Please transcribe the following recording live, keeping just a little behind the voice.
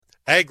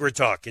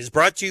AgriTalk is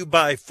brought to you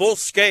by Full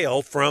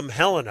Scale from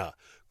Helena.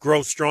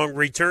 Grow strong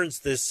returns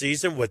this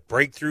season with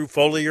breakthrough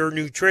foliar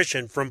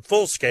nutrition from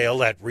Full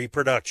Scale at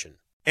Reproduction.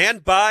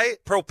 And by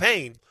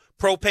Propane.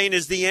 Propane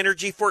is the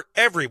energy for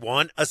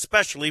everyone,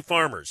 especially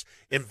farmers.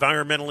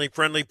 Environmentally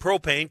friendly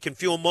propane can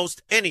fuel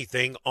most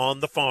anything on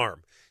the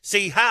farm.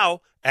 See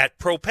how at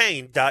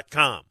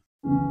propane.com.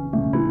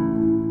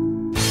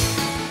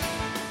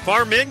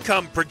 Farm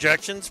income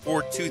projections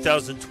for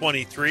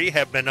 2023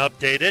 have been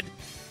updated.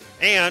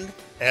 And,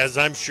 as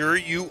I'm sure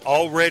you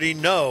already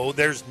know,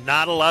 there's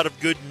not a lot of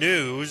good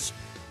news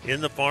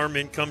in the farm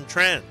income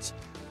trends.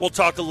 We'll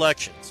talk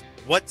elections.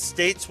 What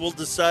states will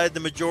decide the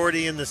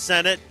majority in the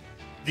Senate,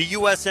 the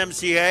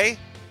USMCA,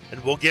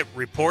 and we'll get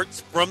reports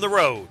from the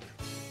road.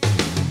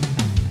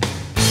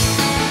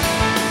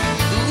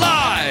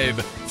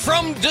 Live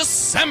from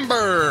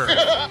December.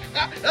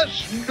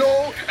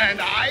 Snow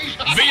and ice.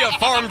 Via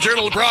Farm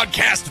Journal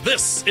broadcast,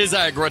 this is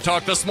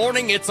AgriTalk This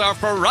Morning. It's our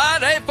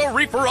Friday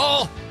for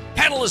all.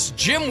 Panelists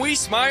Jim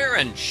Wiesmeyer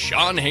and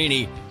Sean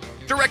Haney.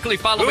 Directly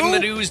following the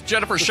news,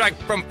 Jennifer Scheich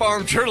from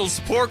Farm Journal's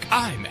Pork.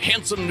 I'm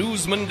handsome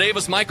newsman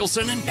Davis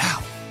Michelson, and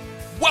now,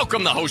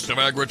 welcome the host of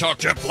AgriTalk,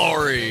 Jeff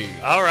Flory.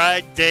 All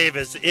right,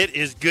 Davis, it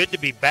is good to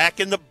be back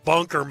in the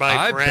bunker,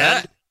 my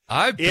friend.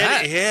 I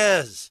bet. It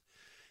is.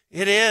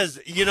 It is.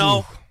 You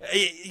know,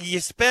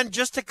 you spend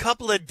just a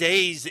couple of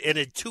days in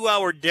a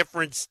 2-hour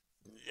difference,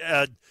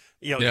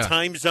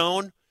 time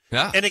zone,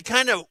 and it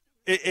kind of,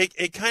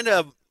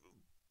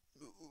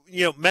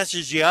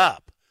 messes you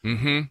up.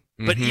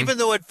 Mm-hmm. But even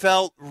though it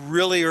felt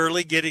really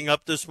early getting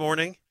up this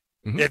morning,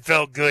 it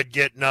felt good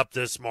getting up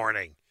this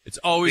morning. It's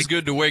always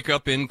good to wake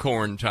up in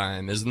corn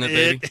time, isn't it,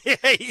 baby?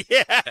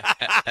 Yeah.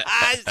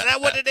 Is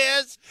that what it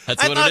is?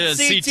 That's what it is.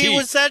 I thought CT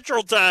was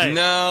Central Time.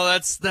 No,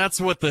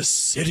 that's what the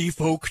city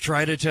folk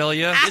try to tell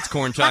you. It's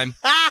corn time.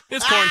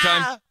 It's corn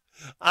time.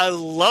 I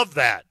love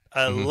that.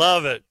 I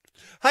love it.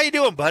 How you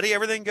doing, buddy?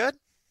 Everything good?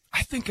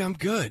 I think I'm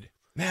good.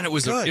 Man, it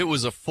was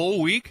a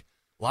full week.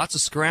 Lots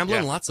of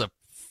scrambling, lots of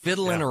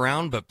fiddling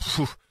around, but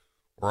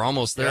we're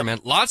almost there, man.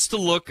 Lots to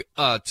look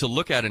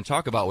at and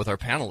talk about with our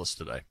panelists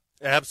today.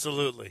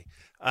 Absolutely.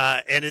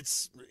 And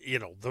it's,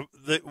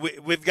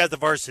 we've got the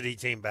varsity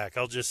team back.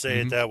 I'll just say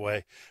it that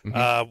way.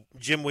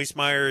 Jim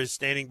Wiesmeyer is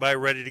standing by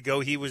ready to go.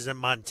 He was in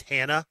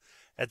Montana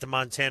at the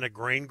Montana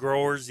Grain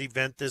Growers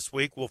event this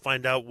week. We'll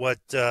find out what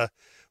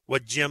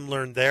Jim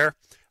learned there.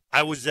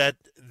 I was at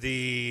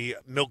the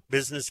Milk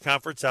Business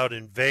Conference out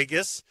in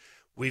Vegas.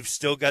 We've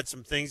still got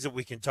some things that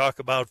we can talk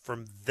about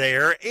from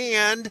there,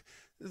 and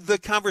the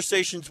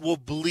conversations will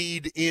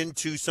bleed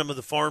into some of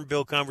the Farm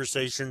Bill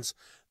conversations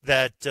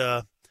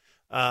that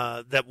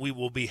we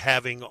will be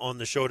having on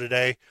the show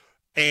today.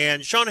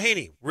 And Sean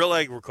Haney, Real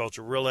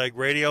Agriculture, Real Ag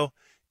Radio,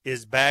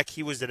 is back.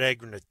 He was at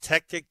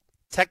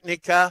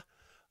AgriTalk-December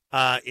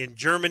in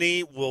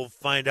Germany. We'll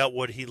find out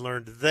what he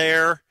learned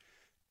there.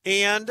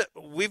 And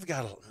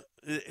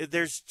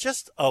there's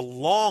just a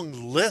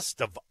long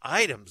list of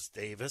items,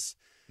 Davis,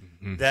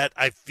 that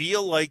I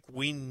feel like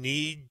we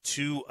need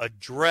to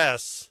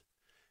address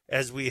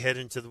as we head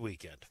into the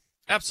weekend.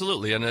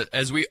 Absolutely, and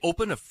as we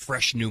open a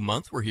fresh new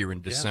month, we're here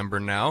in December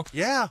now.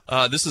 Yeah,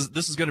 this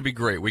is going to be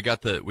great. We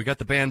got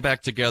the band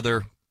back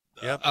together.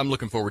 Yep. I'm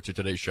looking forward to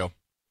today's show.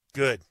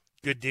 Good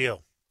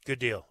deal.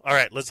 All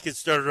right, let's get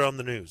started on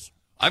the news.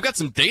 I've got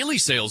some daily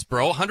sales,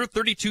 bro.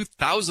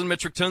 132,000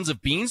 metric tons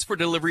of beans for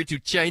delivery to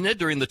China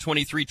during the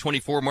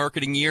 23-24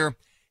 marketing year,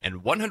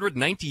 and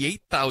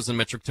 198,000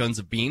 metric tons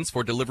of beans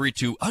for delivery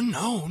to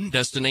unknown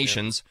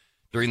destinations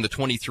during the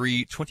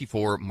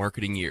 23-24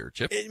 marketing year.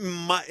 Chip?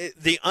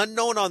 The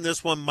unknown on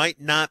this one might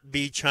not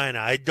be China.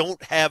 I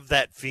don't have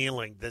that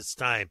feeling this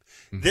time.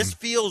 This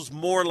feels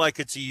more like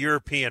it's a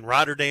European.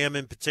 Rotterdam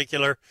in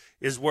particular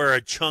is where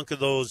a chunk of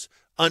those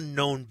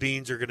unknown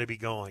beans are going to be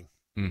going.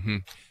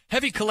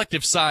 Heavy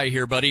collective sigh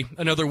here, buddy.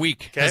 Another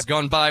week has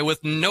gone by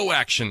with no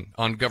action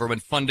on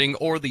government funding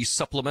or the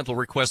supplemental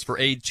request for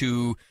aid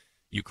to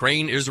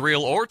Ukraine,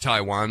 Israel, or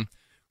Taiwan.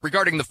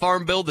 Regarding the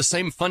Farm Bill, the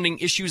same funding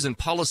issues and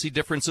policy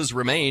differences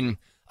remain.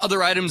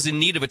 Other items in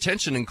need of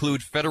attention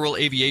include Federal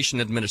Aviation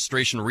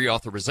Administration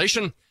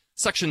reauthorization,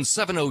 Section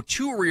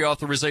 702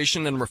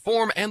 reauthorization and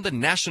reform, and the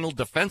National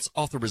Defense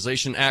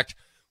Authorization Act.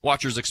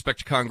 Watchers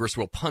expect Congress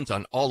will punt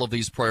on all of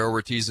these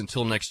priorities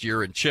until next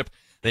year. And Chip,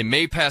 they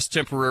may pass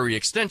temporary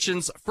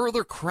extensions,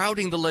 further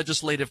crowding the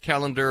legislative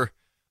calendar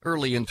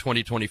early in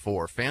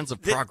 2024. Fans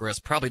of progress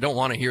probably don't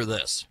want to hear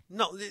this.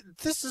 No,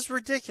 this is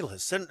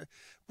ridiculous. And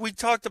we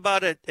talked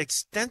about it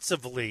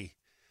extensively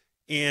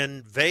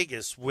in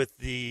Vegas with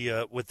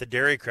the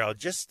dairy crowd.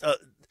 Just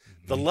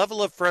the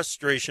level of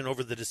frustration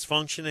over the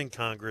dysfunction in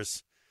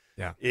Congress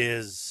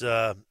is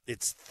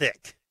it's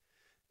thick.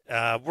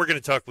 We're going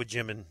to talk with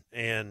Jim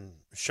and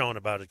Sean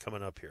about it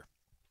coming up here.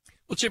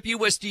 Well, Chip,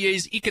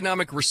 USDA's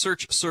Economic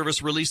Research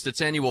Service released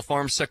its annual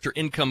farm sector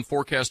income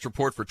forecast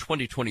report for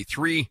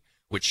 2023,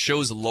 which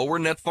shows lower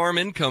net farm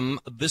income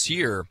this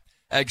year.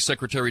 Ag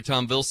Secretary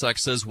Tom Vilsack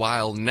says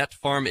while net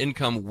farm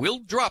income will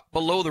drop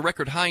below the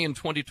record high in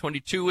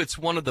 2022, it's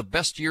one of the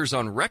best years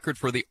on record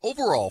for the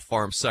overall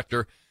farm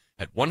sector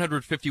at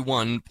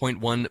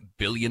 $151.1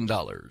 billion.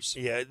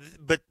 Yeah,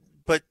 but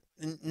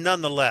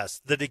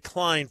nonetheless, the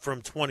decline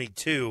from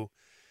 22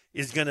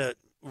 is going to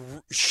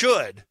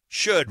should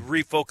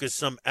refocus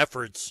some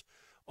efforts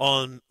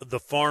on the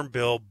Farm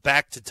Bill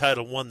back to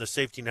Title I, the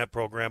safety net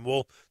program.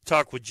 We'll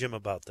talk with Jim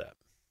about that.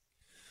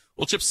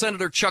 Well, Chip,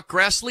 Senator Chuck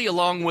Grassley,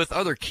 along with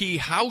other key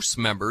House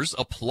members,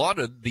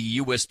 applauded the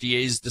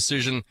USDA's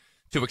decision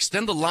to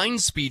extend the line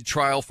speed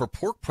trial for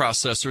pork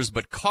processors,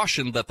 but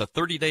cautioned that the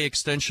 30-day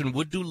extension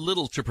would do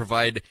little to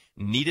provide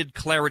needed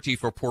clarity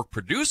for pork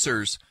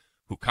producers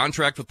who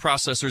contract with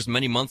processors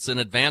many months in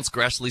advance.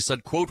 Grassley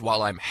said, quote,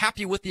 "While I'm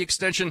happy with the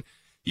extension,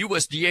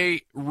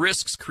 USDA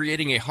risks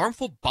creating a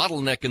harmful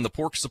bottleneck in the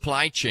pork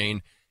supply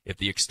chain if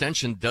the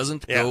extension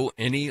doesn't go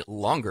any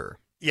longer."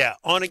 Yeah,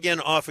 on again,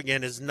 off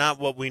again is not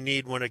what we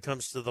need when it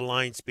comes to the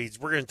line speeds.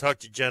 We're going to talk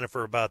to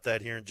Jennifer about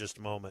that here in just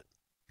a moment.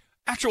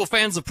 Actual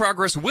fans of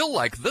progress will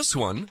like this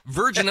one.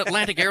 Virgin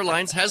Atlantic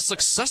Airlines has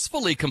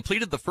successfully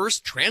completed the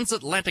first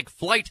transatlantic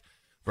flight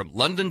from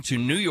London to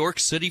New York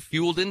City,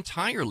 fueled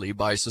entirely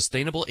by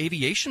sustainable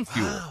aviation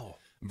fuel. Wow.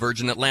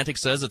 Virgin Atlantic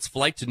says its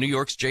flight to New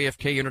York's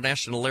JFK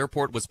International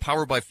Airport was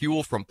powered by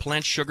fuel from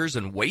plant sugars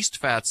and waste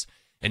fats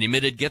and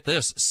emitted, get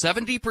this,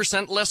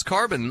 70% less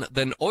carbon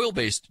than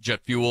oil-based jet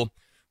fuel.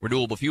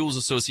 Renewable Fuels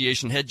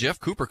Association head Jeff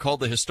Cooper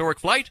called the historic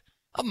flight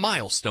a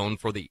milestone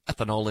for the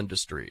ethanol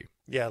industry.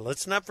 Yeah,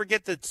 let's not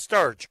forget that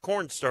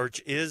cornstarch,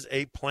 is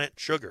a plant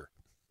sugar.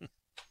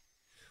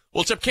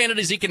 Well, Chip,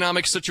 Canada's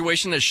economic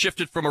situation has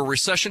shifted from a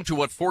recession to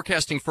what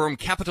forecasting firm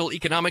Capital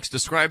Economics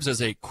describes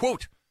as a,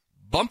 quote,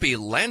 bumpy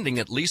landing,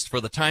 at least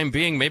for the time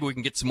being. Maybe we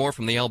can get some more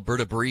from the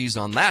Alberta breeze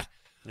on that.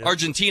 Yep.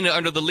 Argentina,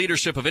 under the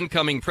leadership of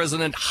incoming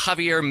President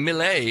Javier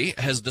Milei,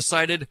 has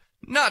decided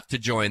not to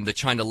join the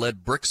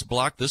China-led BRICS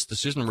bloc. This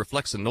decision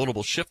reflects a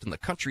notable shift in the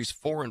country's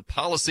foreign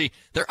policy.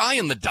 They're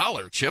eyeing the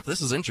dollar, Chip.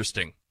 This is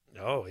interesting.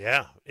 Oh,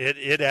 yeah.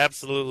 It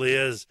absolutely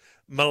is.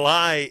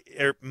 Milei.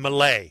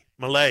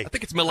 I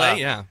think it's Milei,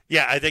 yeah.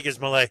 Yeah, I think it's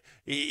Milei.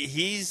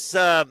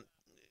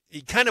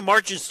 He kind of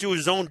marches to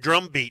his own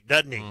drum beat,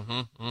 doesn't he?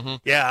 Mm-hmm.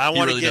 Yeah, I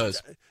want to really does.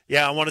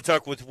 Yeah, I want to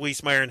talk with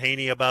Wiesmeyer and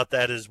Haney about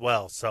that as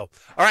well. So,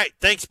 all right,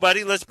 thanks,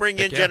 buddy. Let's bring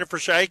in Jennifer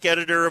Scheich,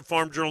 editor of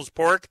Farm Journal's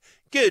Pork.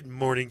 Good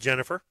morning,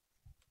 Jennifer.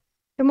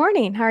 Good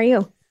morning. How are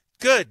you?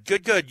 Good.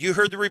 You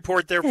heard the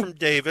report there from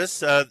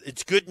Davis.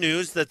 It's good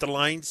news that the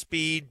line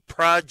speed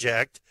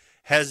project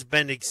has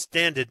been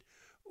extended.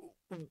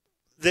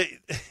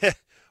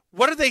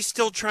 What are they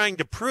still trying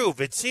to prove?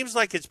 It seems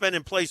like it's been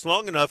in place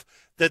long enough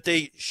that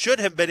they should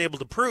have been able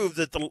to prove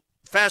that the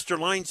faster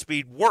line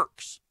speed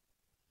works.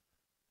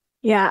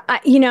 Yeah,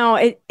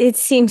 it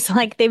seems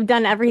like they've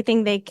done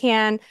everything they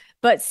can,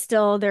 but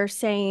still they're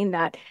saying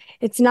that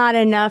it's not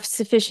enough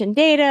sufficient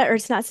data, or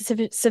it's not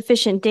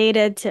sufficient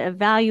data to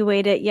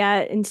evaluate it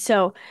yet. And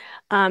so,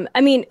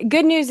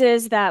 good news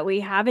is that we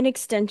have an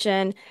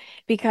extension,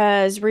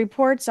 because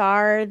reports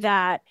are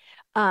that,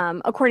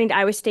 according to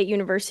Iowa State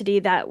University,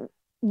 that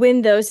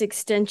when those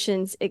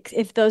extensions,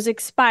 if those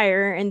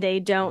expire and they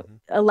don't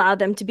allow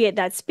them to be at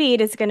that speed,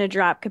 it's going to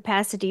drop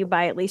capacity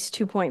by at least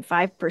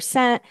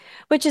 2.5%,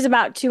 which is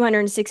about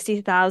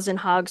 260,000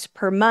 hogs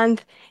per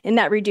month in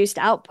that reduced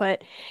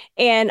output.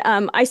 And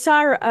I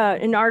saw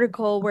an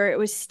article where it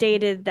was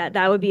stated that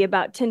that would be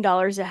about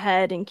 $10 a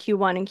head in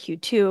Q1 and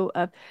Q2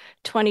 of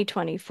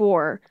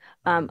 2024,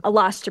 a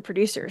loss to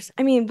producers.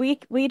 I mean,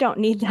 we don't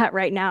need that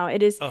right now.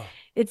 It is. Oh.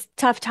 It's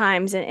tough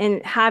times,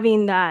 and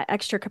having that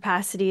extra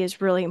capacity is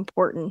really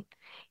important.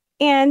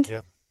 And,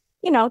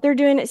 they're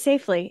doing it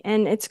safely,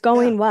 and it's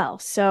going well.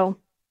 So,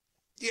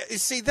 yeah, you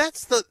see,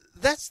 that's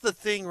the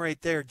thing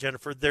right there,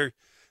 Jennifer.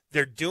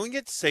 They're doing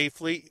it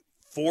safely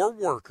for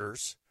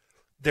workers.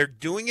 They're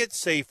doing it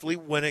safely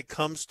when it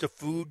comes to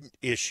food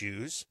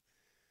issues.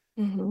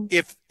 Mm-hmm.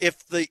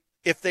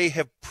 If they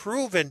have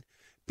proven,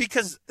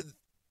 because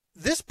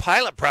this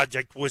pilot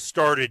project was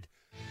started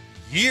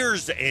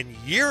years and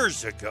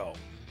years ago.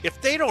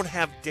 If they don't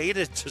have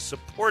data to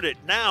support it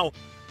now,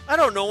 I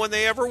don't know when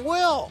they ever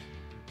will.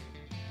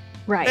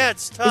 Right.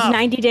 That's tough. Is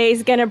 90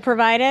 days going to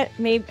provide it?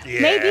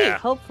 Maybe,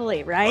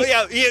 hopefully, right?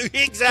 Oh, yeah,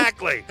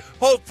 exactly.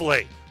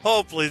 Hopefully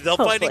they'll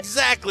find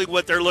exactly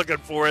what they're looking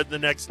for in the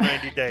next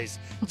 90 days.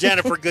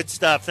 Jennifer, good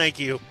stuff. Thank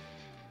you.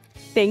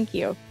 Thank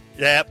you.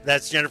 Yep,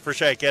 that's Jennifer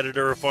Scheich,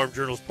 editor of Farm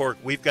Journal's Pork.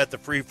 We've got the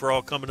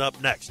free-for-all coming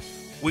up next.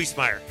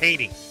 Wiesmeyer,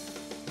 Haney,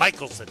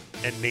 Michelson,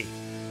 and me.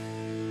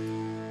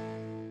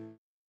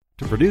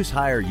 To produce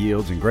higher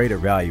yields and greater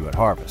value at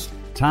harvest,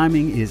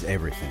 timing is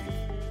everything.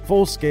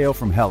 Full Scale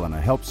from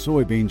Helena helps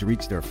soybeans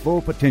reach their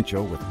full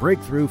potential with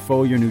breakthrough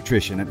foliar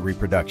nutrition and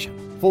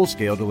reproduction. Full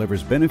Scale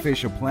delivers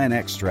beneficial plant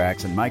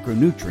extracts and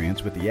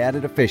micronutrients with the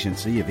added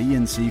efficiency of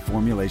ENC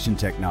formulation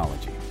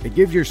technology. It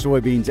gives your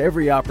soybeans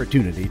every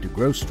opportunity to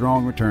grow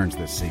strong returns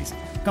this season.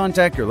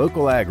 Contact your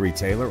local ag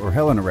retailer or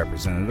Helena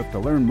representative to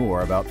learn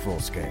more about Full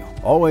Scale.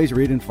 Always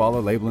read and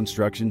follow label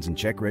instructions and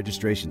check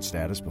registration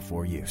status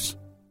before use.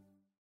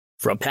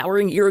 From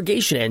powering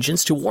irrigation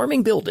engines to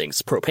warming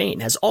buildings,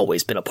 propane has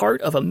always been a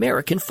part of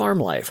American farm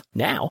life.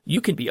 Now,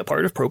 you can be a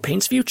part of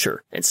propane's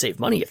future and save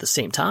money at the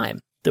same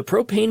time. The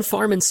Propane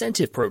Farm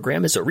Incentive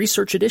Program is a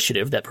research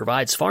initiative that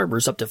provides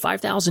farmers up to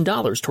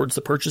 $5,000 towards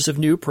the purchase of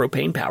new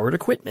propane-powered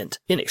equipment.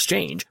 In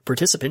exchange,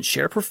 participants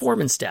share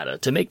performance data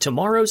to make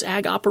tomorrow's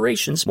ag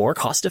operations more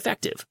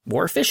cost-effective,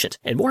 more efficient,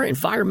 and more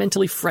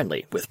environmentally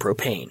friendly with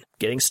propane.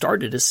 Getting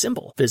started is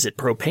simple. Visit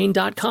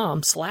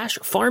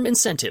propane.com/farm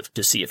incentive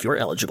to see if you're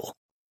eligible.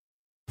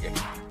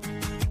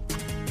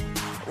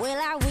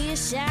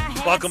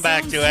 Welcome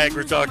back to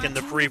AgriTalk and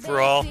the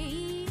Free-for-All.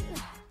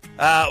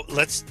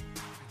 Let's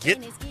get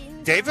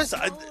Davis.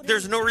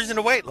 There's no reason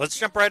to wait. Let's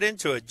jump right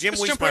into it. Jim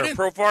Wiesmeyer,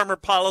 Pro Farmer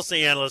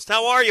Policy Analyst.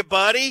 How are you,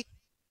 buddy?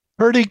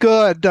 Pretty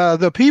good.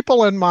 The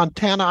people in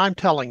Montana, I'm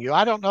telling you,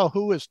 I don't know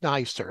who is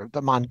nicer.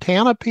 The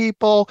Montana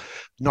people,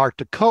 North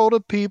Dakota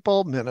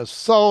people,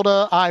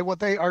 Minnesota, Iowa,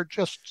 they are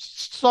just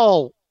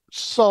so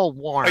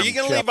warm. Are you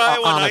going to leave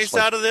Iowa nice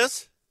out of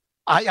this?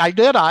 I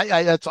did.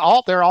 It's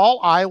all, they're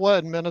all Iowa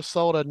and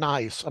Minnesota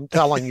nice, I'm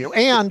telling you.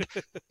 And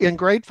in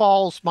Great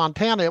Falls,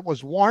 Montana, it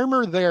was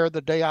warmer there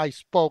the day I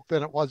spoke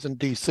than it was in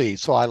D.C.,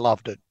 so I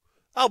loved it.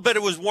 I'll bet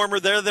it was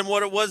warmer there than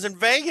what it was in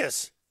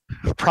Vegas.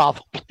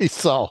 Probably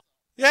so.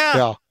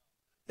 Yeah.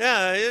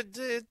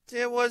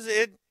 It was.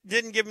 It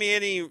didn't give me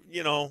any,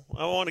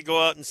 I want to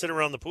go out and sit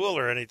around the pool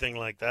or anything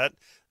like that.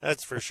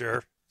 That's for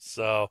sure.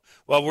 So,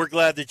 well, we're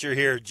glad that you're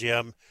here,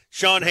 Jim.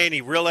 Sean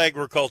Haney, Real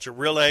Agriculture,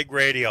 Real Ag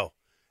Radio.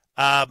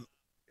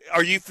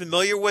 Are you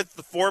familiar with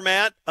the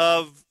format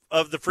of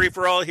the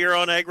free-for-all here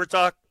on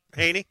AgriTalk,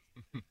 Haney?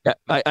 Yeah,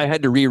 I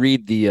had to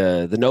reread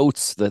the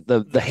notes,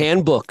 the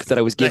handbook that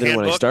I was given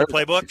when I started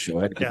the playbook. Show.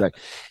 I had to go back.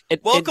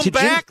 Welcome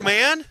back,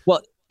 man.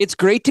 Well, it's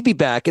great to be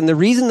back, and the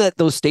reason that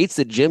those states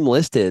that Jim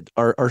listed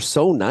are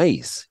so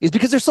nice is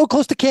because they're so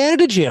close to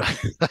Canada, Jim.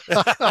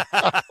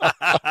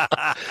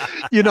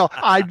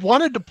 I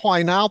wanted to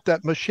point out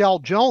that Michelle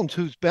Jones,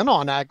 who's been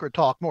on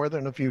AgriTalk more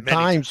than a few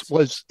times,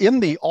 was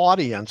in the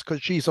audience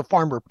because she's a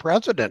farmer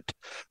president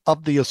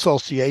of the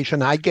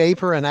association. I gave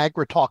her an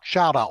AgriTalk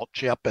shout out,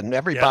 Chip, and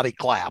everybody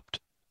clapped.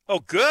 Oh,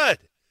 good.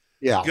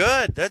 Yeah,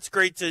 good. That's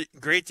great to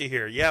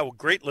hear. Yeah, well,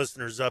 great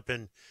listeners up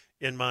in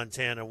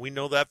Montana. We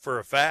know that for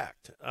a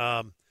fact.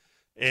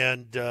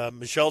 And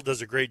Michelle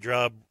does a great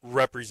job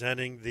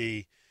representing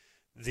the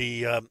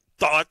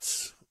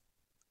thoughts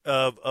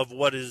of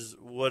what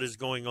is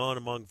going on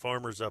among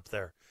farmers up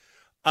there.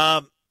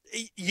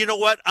 You know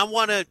what? I'm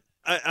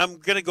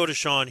going to go to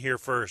Sean here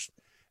first.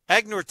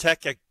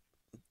 AgriTech,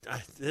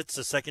 it's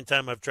the second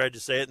time I've tried to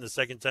say it and the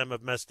second time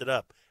I've messed it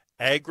up.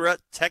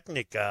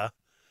 AgriTechnica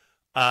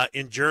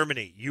in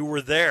Germany. You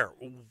were there.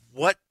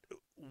 What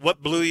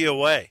blew you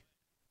away?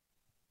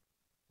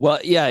 Well,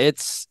 yeah,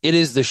 it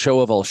is the show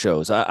of all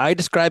shows. I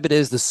describe it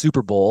as the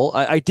Super Bowl.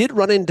 I did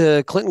run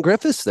into Clinton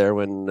Griffiths there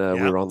when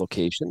we were on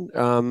location.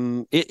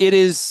 It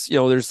is,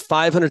 there's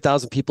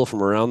 500,000 people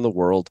from around the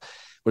world.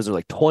 Was there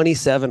like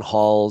 27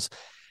 halls?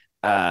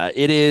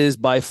 It is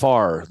by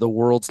far the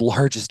world's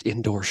largest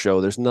indoor show.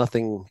 There's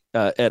nothing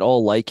at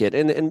all like it.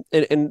 And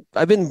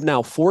I've been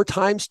now 4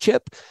 times,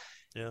 Chip.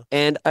 Yeah.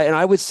 And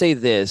I would say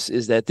this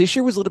is that this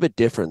year was a little bit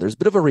different. There's a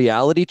bit of a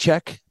reality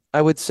check.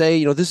 I would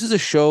say, this is a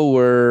show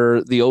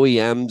where the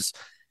OEMs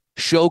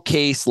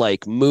showcase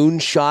like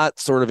moonshot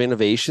sort of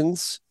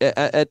innovations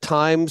at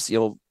times. There's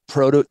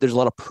a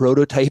lot of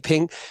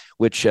prototyping,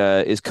 which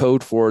is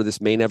code for this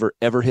may never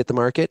ever hit the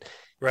market.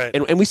 Right.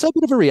 And we saw a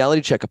bit of a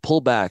reality check, a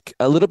pullback,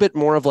 a little bit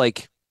more of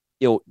like,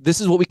 this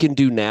is what we can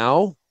do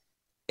now,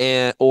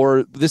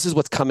 or this is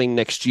what's coming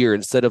next year,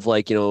 instead of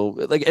like,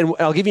 and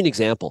I'll give you an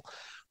example.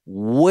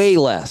 Way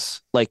less,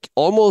 like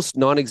almost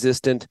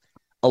non-existent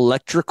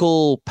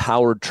electrical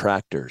powered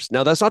tractors.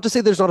 Now, that's not to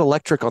say there's not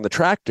electric on the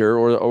tractor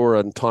or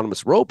an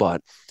autonomous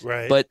robot,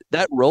 right? But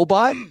that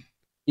robot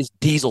is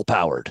diesel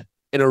powered,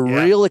 and a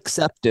real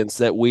acceptance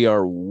that we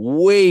are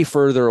way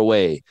further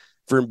away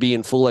from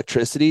being full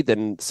electricity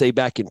than, say,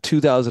 back in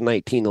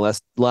 2019, the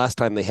last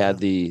time they had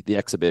the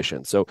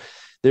exhibition. So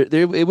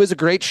it was a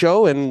great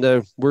show, and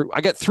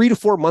I got 3 to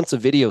 4 months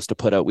of videos to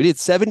put out. We did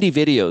 70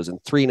 videos in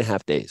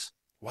 3.5 days.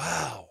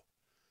 Wow.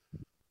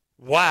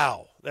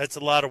 That's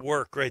a lot of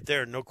work right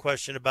there. No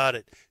question about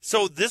it.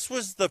 So this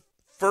was the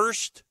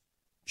first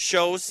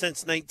show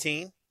since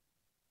 19?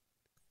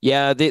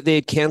 Yeah, they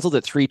had canceled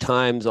it 3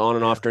 times on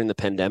and off during the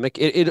pandemic.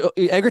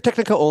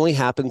 AgriTechnica only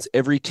happens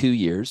every 2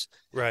 years.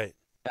 Right.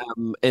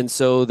 And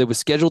so it was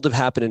scheduled to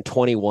happen in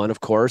 21, of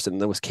course, and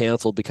then was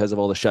canceled because of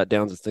all the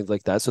shutdowns and things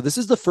like that. So this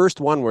is the first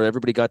one where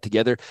everybody got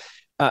together.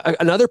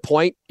 Another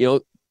point,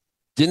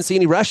 didn't see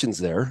any Russians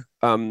there,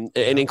 and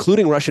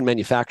including Russian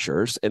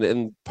manufacturers,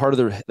 and part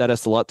of that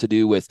has a lot to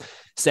do with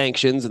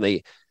sanctions, and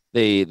they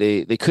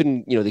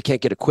couldn't, they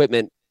can't get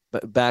equipment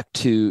back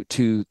to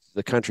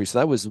the country. So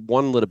that was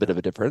one little bit of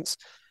a difference,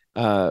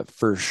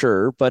 for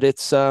sure. But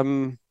it's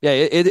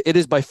it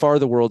is by far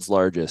the world's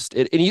largest.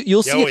 And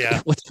you'll see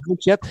what's coming,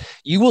 Chip.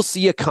 You will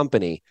see a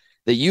company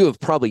that you have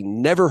probably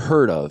never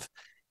heard of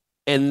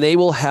and they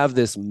will have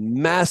this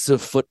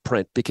massive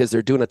footprint because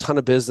they're doing a ton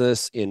of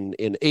business in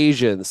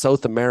Asia and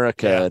South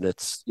America, and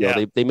it's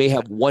they may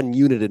have one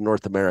unit in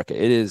North America.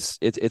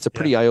 It's a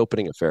pretty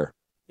eye-opening affair.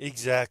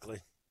 Exactly.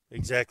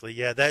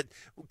 Yeah, that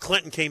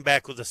Clinton came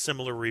back with a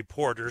similar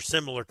report or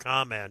similar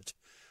comment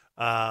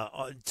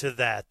to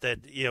that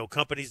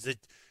companies that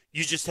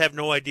you just have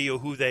no idea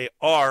who they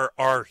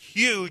are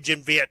huge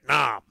in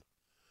Vietnam.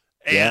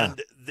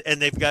 And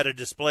they've got a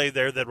display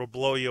there that will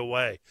blow you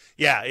away.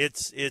 Yeah,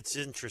 it's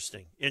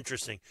interesting.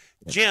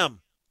 Jim,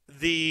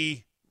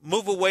 the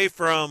move away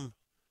from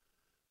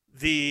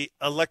the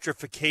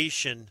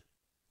electrified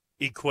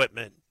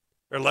equipment,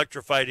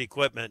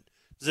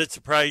 does it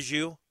surprise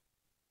you?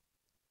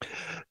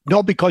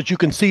 No, because you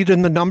can see it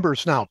in the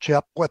numbers now,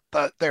 Chip. With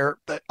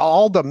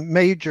all the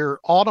major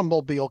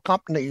automobile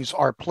companies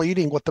are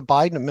pleading with the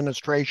Biden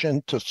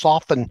administration to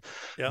soften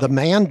the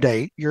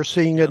mandate. You're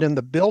seeing it in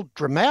the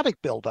dramatic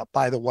buildup,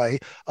 by the way,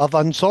 of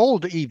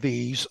unsold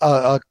EVs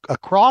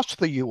across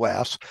the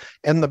U.S.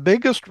 And the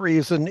biggest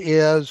reason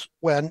is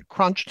when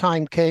crunch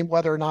time came,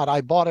 whether or not I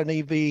bought an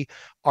EV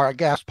or a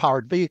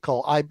gas-powered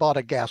vehicle, I bought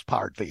a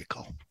gas-powered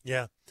vehicle.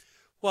 Yeah.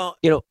 Well,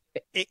 And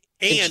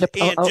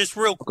just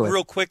real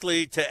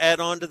quickly to add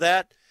on to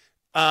that,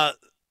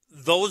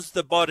 those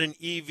that bought an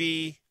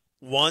EV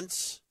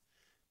once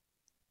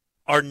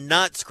are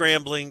not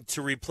scrambling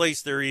to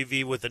replace their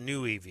EV with a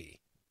new EV.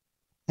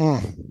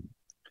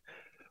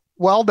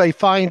 Well, they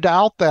find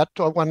out that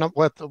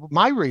with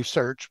my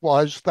research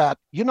was that,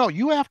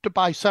 you have to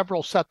buy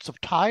several sets of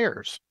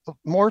tires,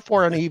 more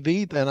for an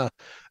EV than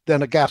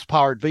a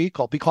gas-powered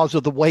vehicle because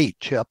of the weight,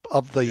 Chip,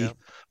 of the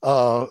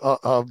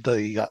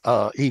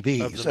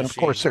EVs. And of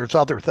course, there's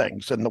other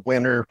things in the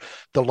winter,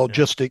 the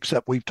logistics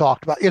that we've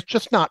talked about. It's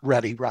just not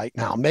ready right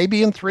now.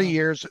 Maybe in 3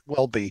 years it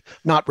will be.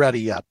 Not ready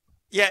yet.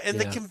 Yeah,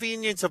 and the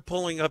convenience of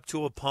pulling up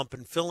to a pump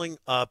and filling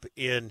up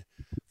in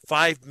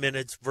 5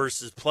 minutes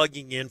versus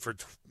plugging in for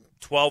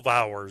 12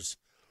 hours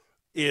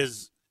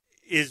is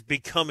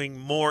becoming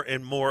more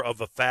and more of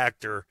a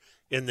factor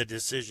in the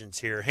decisions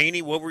here.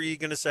 Haney, what were you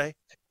going to say?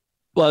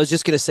 Well, I was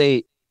just going to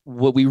say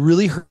what we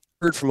really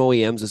heard from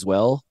OEMs as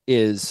well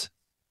is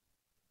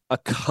a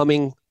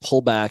coming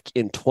pullback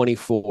in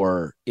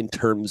 24 in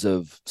terms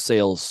of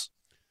sales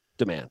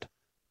demand.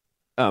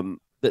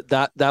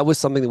 That was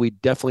something that we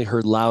definitely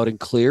heard loud and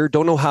clear.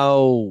 Don't know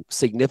how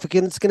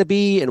significant it's going to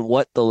be and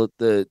what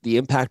the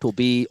impact will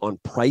be on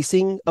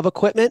pricing of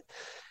equipment.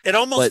 It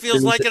almost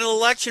feels like an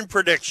election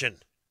prediction.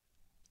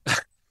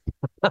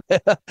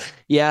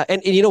 Yeah,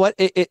 and you know what?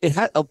 It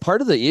had a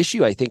part of the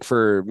issue, I think,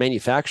 for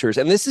manufacturers,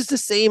 and this is the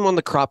same on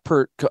the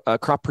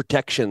crop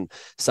protection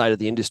side of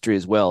the industry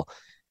as well.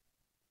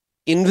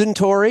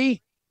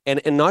 Inventory,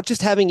 and not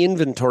just having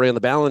inventory on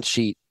the balance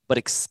sheet, but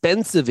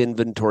expensive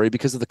inventory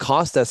because of the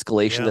cost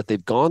escalation that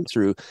they've gone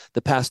through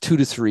the past 2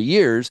 to 3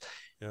 years.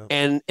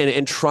 And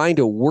trying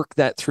to work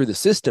that through the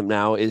system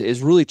now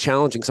is really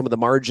challenging some of the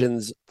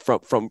margins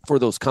for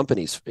those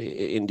companies.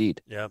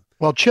 Indeed. Yeah.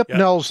 Well, Chip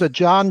knows that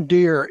John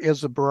Deere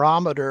is a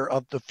barometer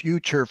of the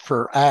future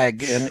for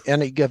ag in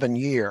any given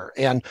year.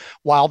 And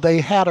while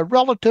they had a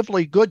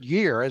relatively good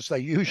year, as they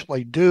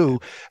usually do,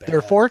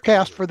 their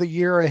forecast for the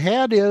year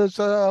ahead is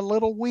a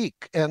little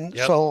weak. And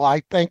so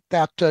I think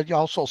that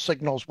also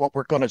signals what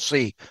we're going to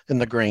see in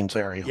the grains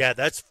area. Yeah,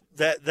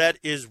 that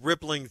is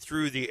rippling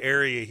through the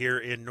area here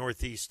in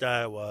Northeast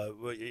Iowa.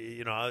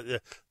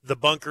 The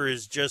bunker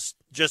is just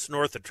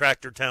north of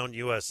Tractortown,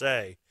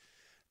 USA,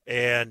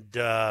 and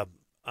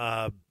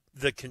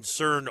the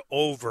concern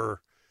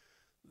over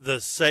the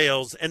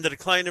sales and the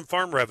decline in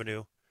farm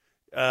revenue.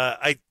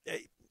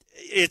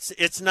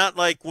 It's not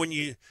like when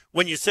you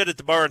sit at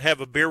the bar and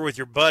have a beer with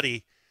your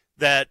buddy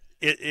that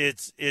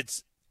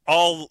it's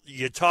all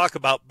you talk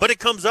about, but it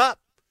comes up.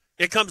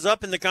 It comes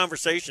up in the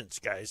conversations,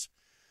 guys.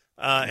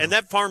 And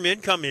that farm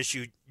income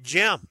issue,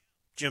 Jim.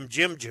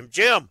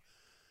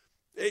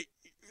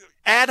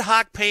 Ad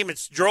hoc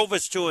payments drove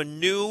us to a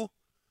new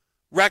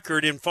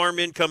record in farm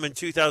income in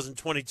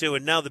 2022.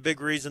 And now the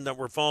big reason that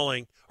we're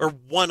falling, or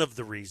one of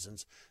the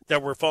reasons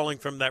that we're falling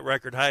from that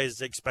record high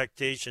is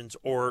expectations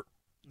or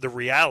the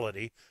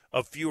reality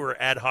of fewer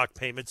ad hoc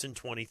payments in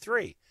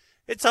 23.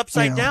 It's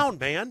upside down,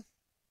 man.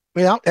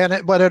 Yeah,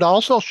 but it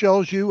also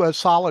shows you a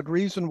solid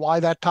reason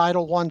why that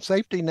Title I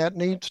safety net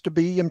needs to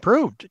be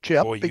improved,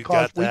 Chip,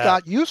 because we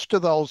got used to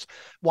those,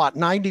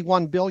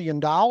 $91 billion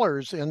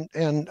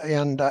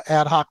in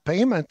ad hoc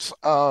payments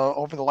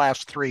over the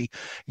last 3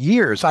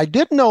 years. I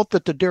did note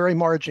that the dairy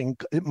margin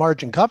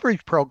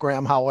coverage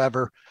program,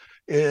 however,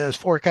 is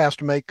forecast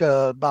to make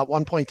about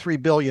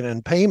 $1.3 billion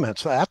in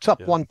payments. That's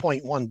up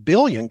 $1.1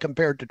 billion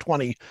compared to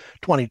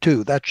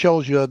 2022. That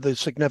shows you the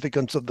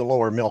significance of the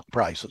lower milk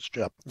prices,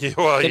 Chip.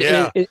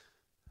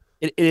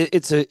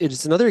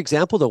 It's another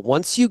example that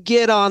once you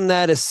get on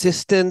that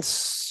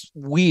assistance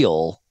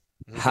wheel,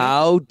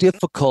 how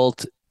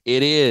difficult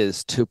it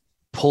is to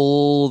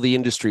pull the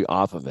industry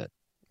off of it.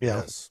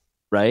 Yes.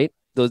 Right?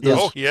 Those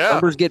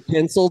numbers get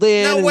penciled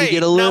in. Now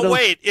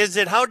wait. Is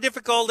it how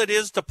difficult it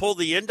is to pull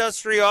the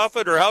industry off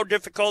it, or how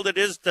difficult it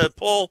is to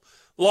pull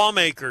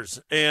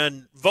lawmakers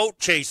and vote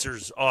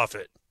chasers off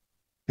it.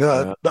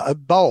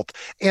 Both.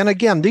 And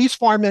again, these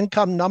farm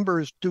income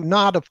numbers do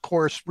not, of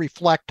course,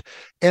 reflect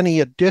any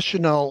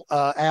additional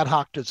ad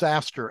hoc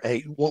disaster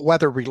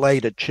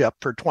weather-related, Chip,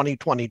 for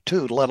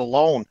 2022, let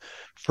alone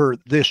for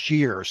this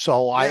year.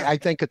 So I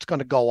think it's going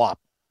to go up.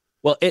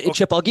 Well,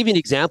 Chip, I'll give you an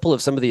example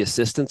of some of the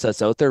assistance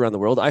that's out there around the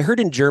world. I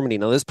heard in Germany,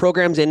 now this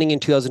program's ending in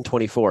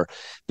 2024,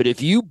 but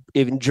if you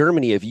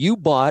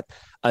bought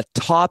a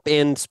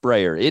top-end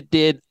sprayer,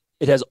 it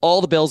has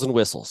all the bells and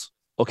whistles,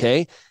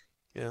 okay?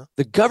 Yeah.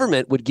 The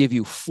government would give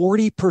you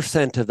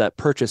 40% of that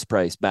purchase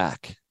price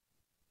back.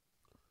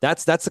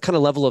 That's the kind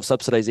of level of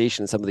subsidization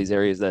in some of these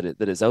areas that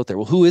is out there.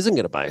 Well, who isn't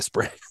going to buy a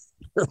sprayer?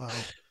 Wow.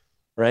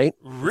 Right?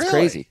 Really? It's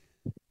crazy.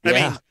 I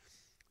mean,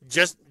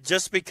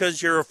 just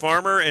because you're a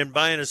farmer and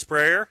buying a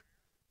sprayer,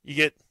 you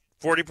get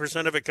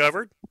 40% of it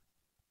covered?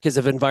 Because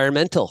of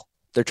environmental.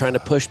 They're trying to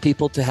push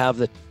people to have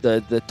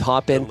the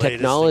top end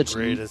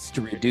technology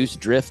to reduce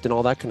drift and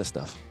all that kind of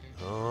stuff.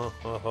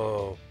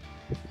 Oh,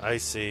 I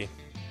see.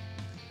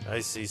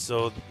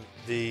 So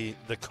the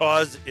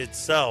cause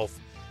itself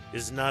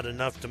is not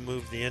enough to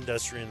move the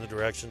industry in the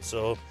direction.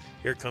 So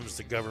here comes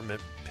the government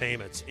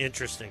payments.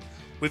 Interesting.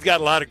 We've got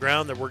a lot of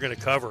ground that we're going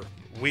to cover.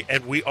 We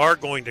are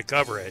going to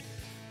cover it.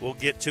 We'll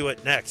get to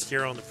it next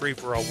here on the Free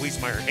for All.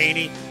 Wiesmeyer,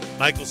 Haney,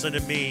 Michelson,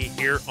 and me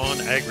here on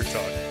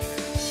AgriTalk.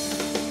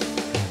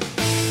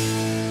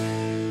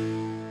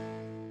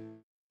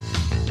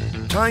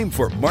 Time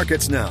for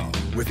Markets Now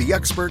with the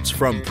experts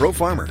from Pro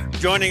Farmer.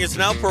 Joining us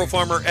now, Pro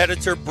Farmer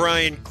editor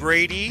Brian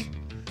Grady.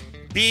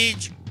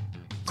 Beej,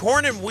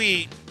 corn and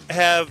wheat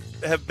have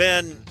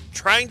been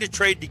trying to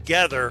trade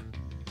together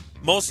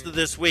most of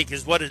this week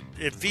is what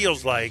it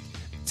feels like.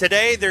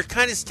 Today, they're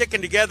kind of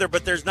sticking together,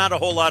 but there's not a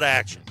whole lot of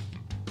action.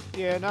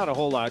 Yeah, not a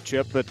whole lot,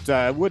 Chip, but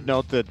I would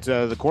note that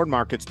the corn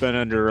market's been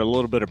under a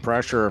little bit of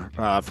pressure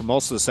for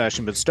most of the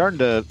session, but starting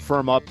to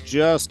firm up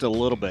just a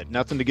little bit.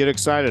 Nothing to get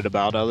excited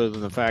about other than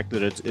the fact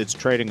that it's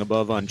trading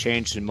above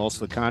unchanged in most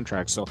of the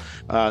contracts. So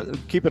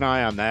keep an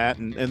eye on that,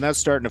 and that's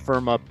starting to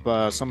firm up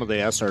some of the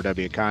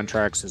SRW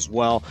contracts as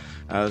well.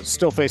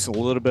 Still facing a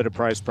little bit of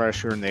price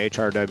pressure in the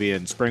HRW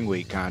and spring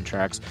wheat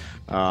contracts.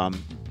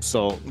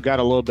 So got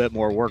a little bit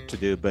more work to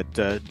do, but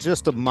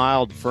just a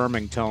mild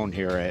firming tone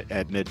here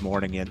at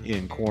mid-morning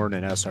in corn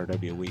and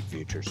SRW wheat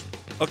futures.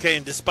 Okay,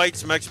 and despite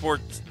some export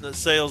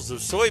sales of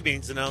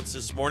soybeans announced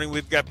this morning,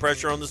 we've got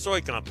pressure on the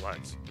soy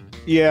complex.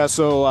 Yeah,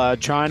 so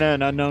China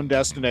and unknown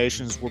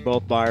destinations were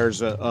both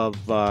buyers of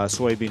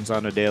soybeans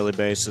on a daily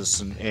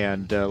basis,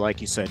 and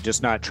like you said,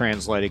 just not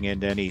translating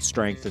into any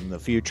strength in the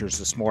futures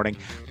this morning,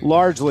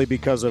 largely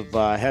because of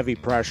heavy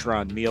pressure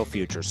on meal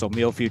futures. So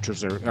meal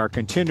futures are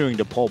continuing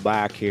to pull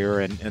back here,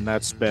 and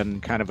that's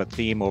been kind of a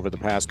theme over the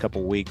past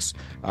couple weeks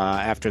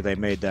after they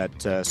made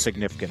that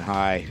significant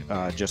high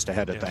just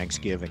ahead of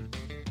Thanksgiving.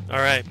 All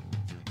right.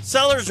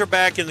 Sellers are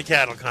back in the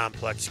cattle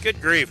complex.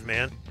 Good grief,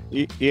 man.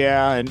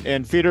 Yeah,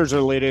 and feeders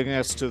are leading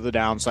us to the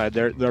downside.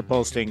 They're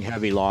posting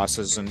heavy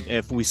losses, and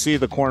if we see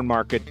the corn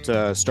market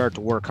start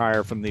to work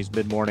higher from these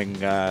the mid-morning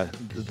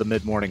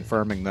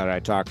firming that I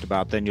talked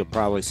about, then you'll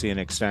probably see an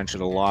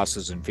extension of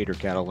losses in feeder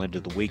cattle into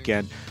the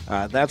weekend.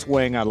 That's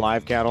weighing on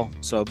live cattle,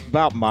 so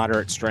about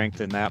moderate strength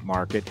in that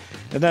market.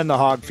 And then the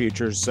hog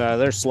futures,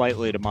 they're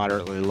slightly to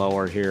moderately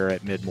lower here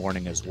at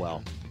mid-morning as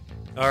well.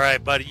 All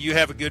right, buddy, you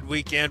have a good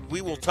weekend. We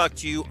will talk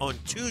to you on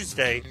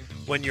Tuesday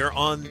when you're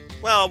on,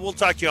 well, we'll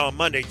talk to you on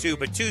Monday too,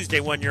 but Tuesday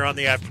when you're on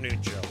the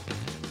afternoon show.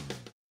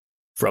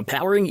 From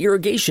powering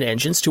irrigation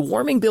engines to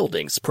warming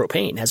buildings,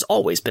 propane has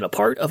always been a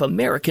part of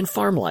American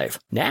farm life.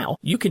 Now,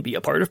 you can be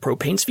a part of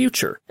propane's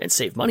future and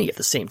save money at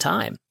the same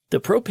time. The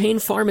Propane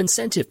Farm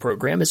Incentive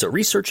Program is a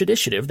research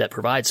initiative that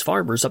provides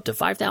farmers up to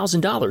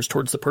 $5,000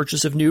 towards the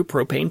purchase of new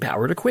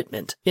propane-powered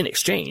equipment. In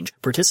exchange,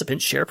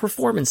 participants share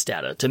performance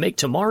data to make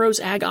tomorrow's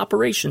ag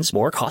operations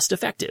more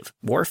cost-effective,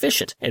 more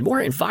efficient, and more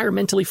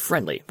environmentally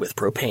friendly with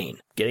propane.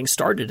 Getting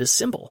started is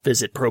simple.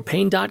 Visit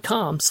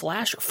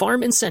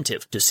propane.com/farm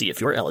incentive to see if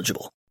you're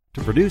eligible.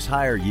 To produce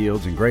higher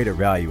yields and greater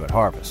value at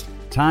harvest,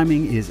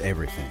 timing is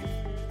everything.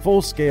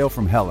 Full Scale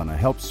from Helena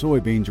helps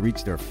soybeans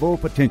reach their full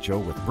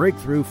potential with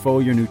breakthrough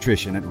foliar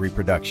nutrition and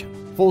reproduction.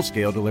 Full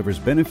Scale delivers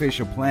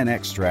beneficial plant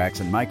extracts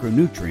and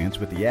micronutrients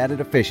with the added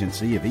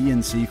efficiency of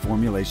ENC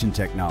formulation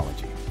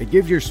technology. It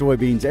gives your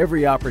soybeans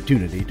every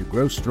opportunity to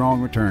grow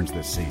strong returns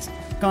this season.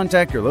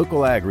 Contact your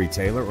local ag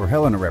retailer or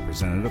Helena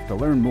representative to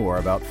learn more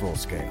about Full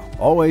Scale.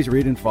 Always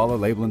read and follow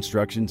label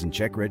instructions and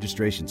check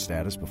registration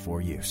status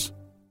before use.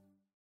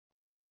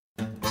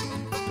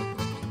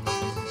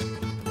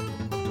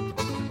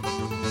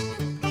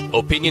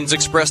 Opinions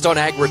expressed on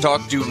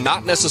AgriTalk do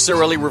not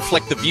necessarily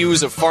reflect the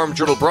views of Farm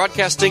Journal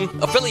Broadcasting,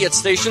 affiliate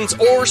stations,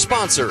 or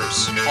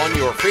sponsors. On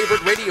your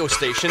favorite radio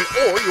station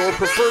or your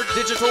preferred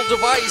digital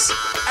device,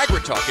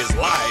 AgriTalk is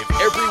live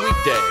every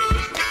weekday.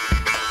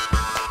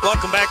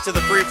 Welcome back to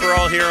the Free for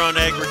All here on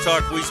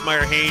AgriTalk.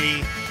 Wiesmeyer,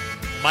 Haney,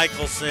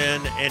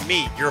 Michelson, and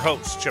me, your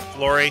host, Chip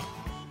Flory.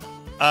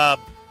 At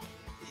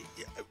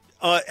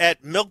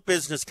Milk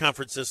Business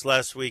Conference this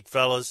last week,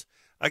 fellas,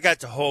 I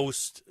got to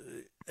host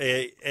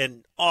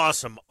an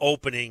awesome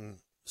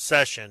opening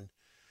session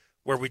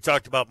where we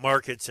talked about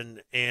markets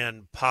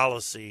and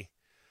policy.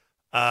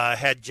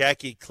 Had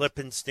Jackie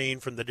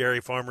Klippenstein from the Dairy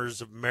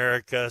Farmers of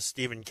America,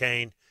 Stephen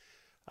Kane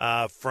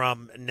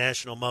from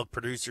National Milk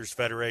Producers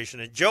Federation,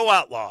 and Joe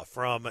Outlaw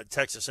from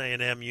Texas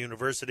A&M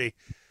University.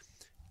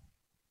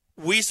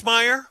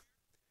 Wiesmeyer,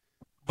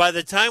 by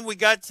the time we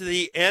got to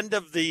the end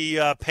of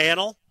the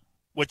panel,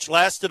 which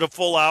lasted a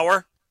full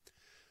hour,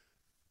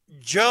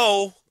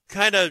 Joe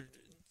kind of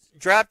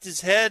dropped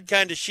his head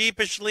kind of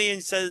sheepishly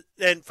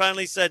and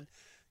finally said,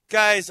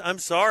 "Guys, I'm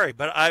sorry,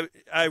 but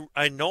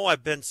I know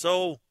I've been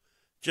so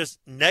just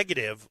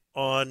negative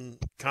on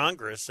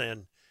Congress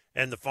and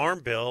the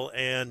Farm Bill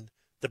and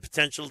the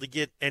potential to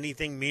get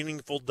anything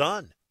meaningful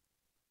done."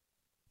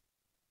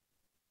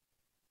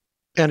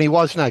 And he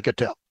was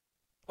negative.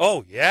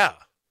 Oh, yeah.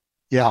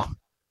 Yeah.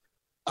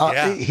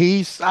 Yeah.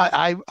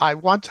 I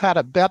once had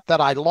a bet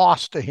that I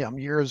lost to him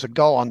years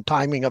ago on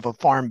timing of a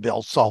farm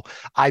bill. So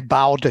I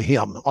bow to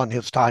him on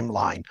his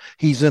timeline.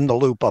 He's in the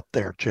loop up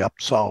there, Chip.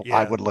 So Yeah.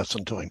 I would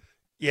listen to him.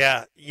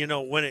 Yeah. You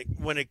know, when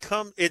it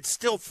comes, it's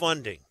still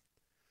funding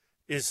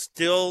is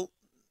still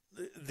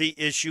the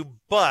issue,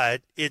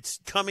 but it's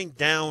coming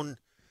down.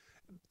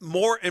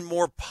 More and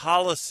more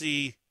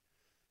policy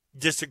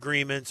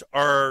disagreements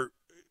are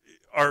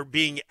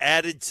being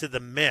added to the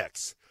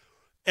mix.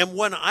 And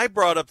when I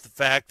brought up the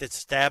fact that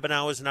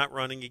Stabenow is not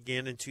running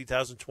again in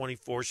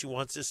 2024, she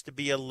wants this to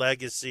be a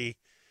legacy.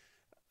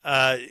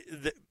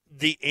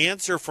 The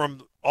answer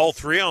from all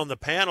three on the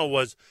panel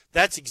was,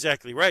 that's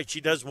exactly right.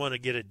 She does want to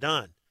get it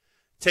done.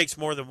 It takes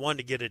more than one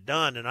to get it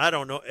done. And I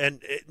don't know.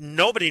 And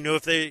nobody knew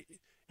if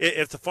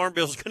the Farm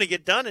Bill is going to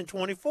get done in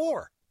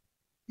 24.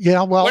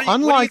 Yeah, well,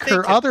 unlike her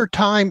thinking? other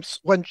times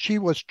when she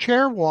was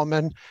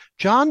chairwoman,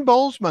 John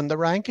Bozeman, the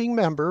ranking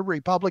member,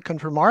 Republican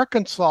from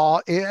Arkansas,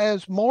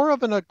 is more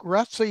of an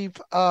aggressive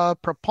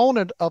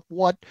proponent of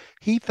what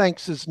he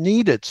thinks is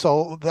needed.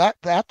 So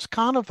that's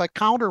kind of a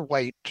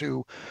counterweight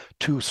to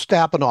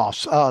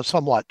Stabenow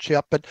somewhat,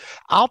 Chip. But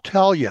I'll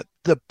tell you,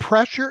 the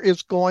pressure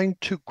is going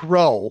to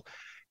grow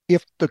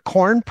if the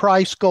corn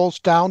price goes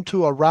down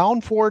to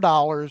around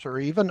 $4 or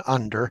even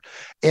under.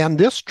 And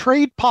this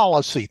trade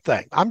policy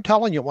thing, I'm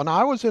telling you, when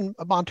I was in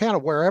Montana,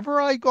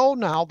 wherever I go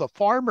now, the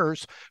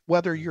farmers,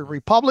 whether you're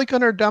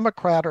Republican or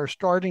Democrat, are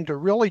starting to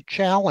really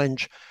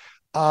challenge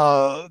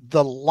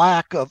the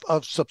lack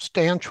of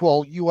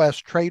substantial U.S.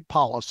 trade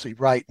policy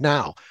right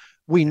now.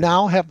 We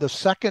now have the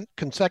second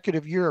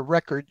consecutive year of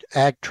record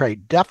ag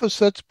trade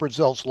deficits.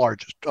 Brazil's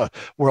largest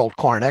world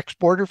corn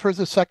exporter for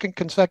the second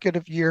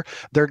consecutive year.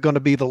 They're going to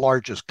be the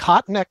largest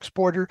cotton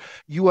exporter.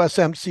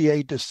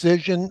 USMCA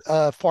decision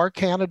for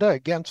Canada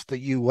against the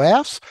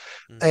U.S.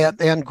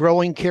 And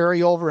growing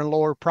carryover and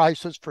lower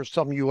prices for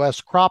some U.S.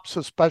 crops,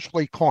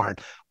 especially corn.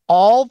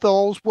 All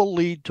those will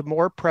lead to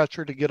more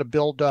pressure to get a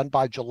bill done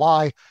by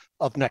July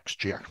of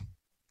next year.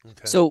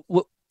 Okay. So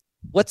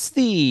what's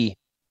the...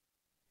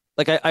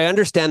 Like, I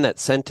understand that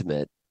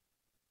sentiment,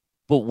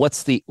 but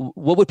what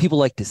would people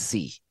like to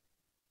see?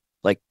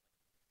 Like,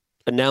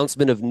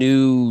 announcement of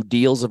new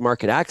deals of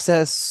market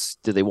access?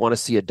 Do they want to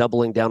see a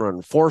doubling down on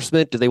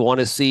enforcement? Do they want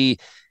to see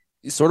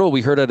sort of what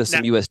we heard out of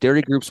some U.S.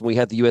 dairy groups when we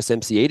had the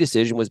USMCA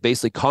decision was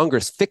basically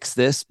Congress fix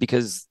this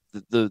because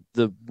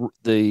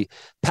the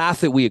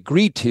path that we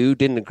agreed to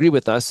didn't agree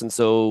with us, and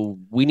so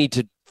we need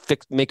to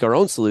make our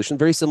own solution,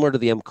 very similar to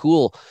the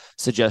MCool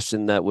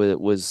suggestion that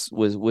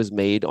was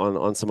made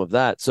on some of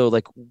that. So,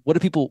 like, what do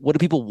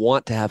people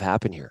want to have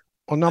happen here?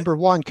 Well, number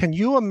one, can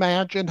you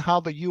imagine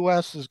how the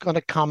U.S. is going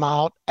to come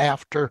out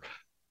after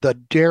the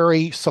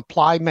dairy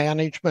supply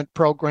management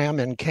program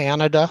in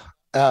Canada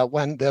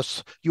when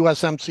this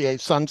USMCA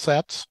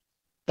sunsets?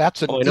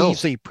 That's an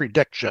easy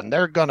prediction.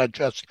 They're going to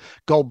just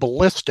go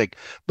ballistic.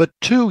 But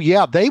two,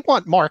 yeah, they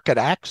want market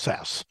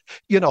access.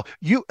 You know,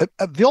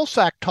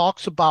 Vilsack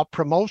talks about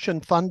promotion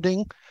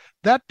funding.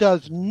 That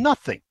does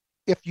nothing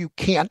if you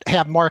can't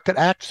have market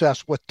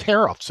access with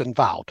tariffs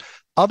involved.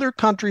 Other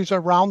countries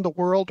around the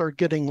world are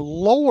getting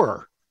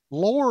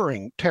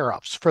lowering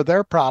tariffs for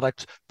their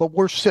products, but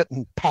we're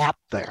sitting pat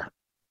there.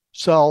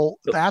 So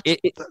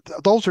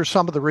those are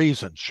some of the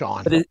reasons,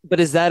 Sean. But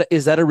is that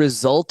a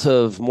result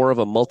of more of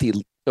a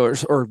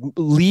or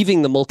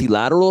leaving the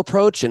multilateral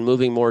approach and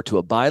moving more to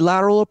a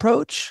bilateral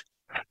approach?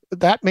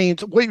 That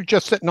means we're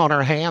just sitting on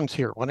our hands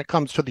here when it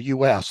comes to the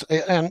U.S.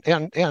 And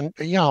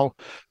you know,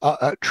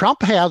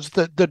 Trump has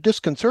the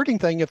disconcerting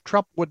thing. If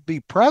Trump would be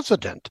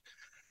president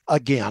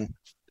again,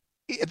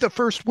 the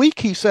first week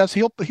he says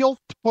he'll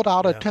put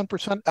out a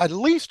 10%, at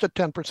least a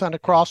 10%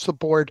 across the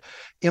board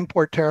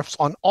import tariffs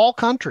on all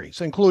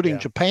countries, including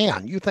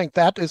Japan. You think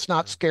that is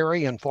not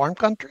scary in farm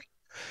country?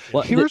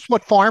 Well, here's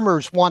what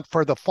farmers want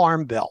for the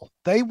Farm Bill.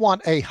 They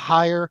want a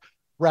higher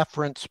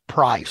reference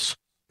price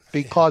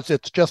because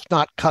it's just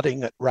not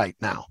cutting it right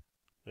now.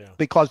 Yeah.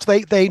 Because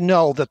they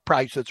know that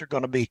prices are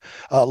going to be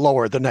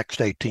lower the next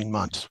 18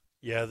 months.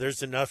 Yeah,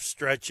 there's enough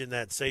stretch in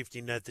that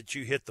safety net that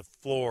you hit the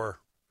floor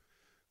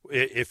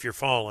if you're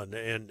falling,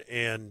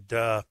 and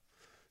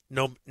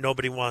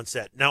Nobody wants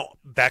that. Now,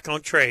 back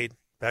on trade.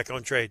 The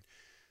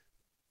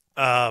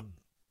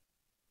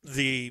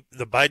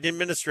Biden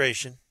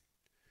administration,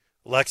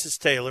 Alexis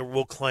Taylor,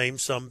 will claim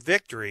some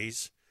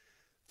victories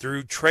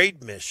through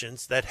trade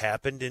missions that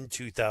happened in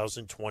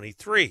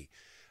 2023.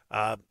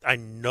 I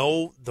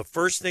know the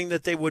first thing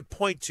that they would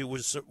point to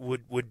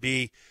would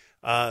be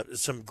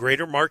some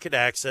greater market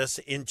access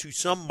into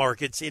some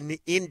markets in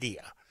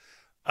India.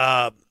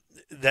 That's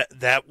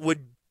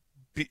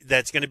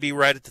going to be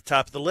right at the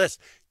top of the list.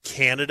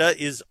 Canada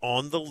is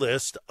on the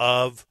list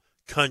of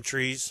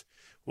countries.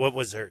 What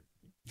was there,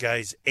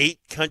 guys? 8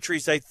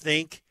 countries, I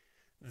think,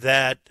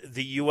 that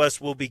the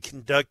U.S. will be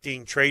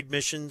conducting trade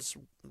missions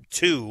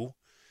to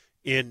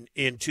in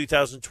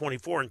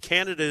 2024, and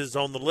Canada is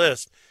on the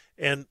list.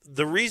 And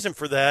the reason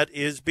for that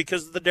is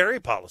because of the dairy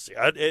policy.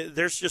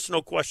 There's just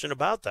no question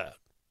about that.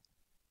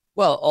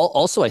 Well,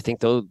 also, I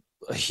think, though,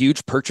 a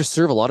huge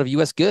purchaser of a lot of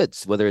U.S.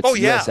 goods, whether it's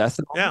U.S.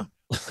 ethanol,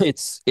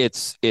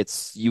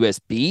 it's U.S.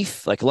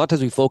 beef. Like a lot of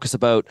times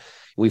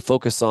we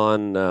focus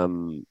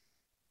on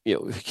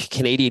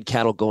Canadian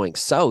cattle going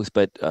south,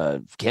 but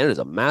Canada's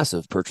a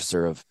massive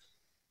purchaser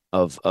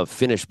of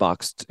finished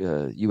boxed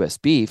U.S.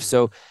 beef.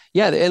 So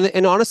yeah,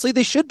 and honestly,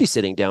 they should be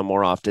sitting down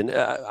more often.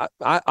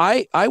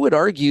 I would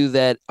argue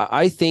that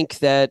I think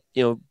that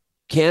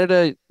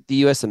Canada, the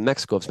U.S. and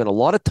Mexico have spent a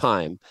lot of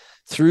time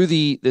through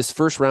this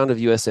first round of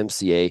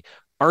USMCA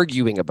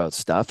arguing about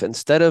stuff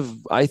instead of,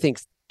 I think,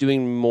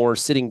 doing more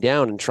sitting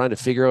down and trying to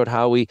figure out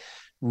how we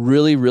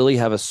really, really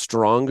have a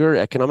stronger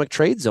economic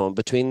trade zone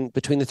between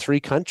the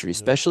three countries,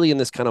 especially in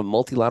this kind of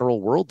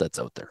multilateral world that's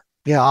out there.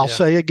 Yeah, I'll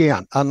say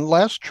again,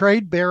 unless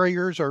trade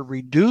barriers are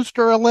reduced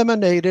or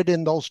eliminated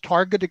in those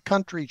targeted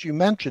countries you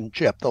mentioned,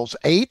 Chip, those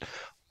 8,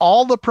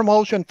 all the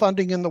promotion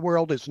funding in the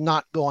world is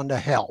not going to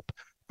help.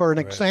 For an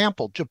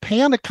example,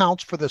 Japan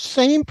accounts for the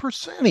same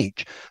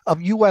percentage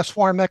of U.S.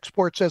 farm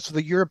exports as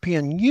the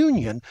European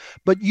Union,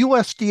 but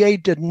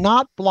USDA did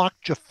not block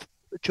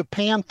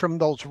Japan from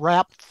those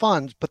RAP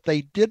funds, but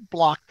they did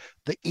block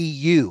the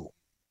EU.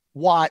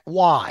 Why?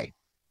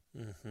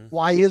 Mm-hmm.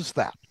 Why is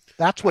that?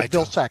 That's what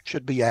Vilsack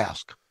should be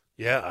asked.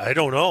 Yeah, I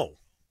don't know.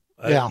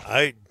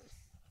 I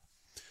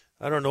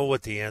don't know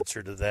what the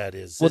answer to that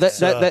is. Well,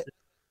 that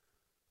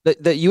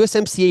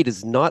USMCA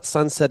does not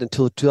sunset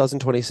until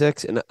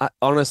 2026. And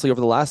honestly, over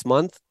the last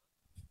month,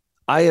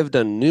 I have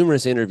done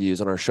numerous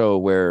interviews on our show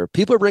where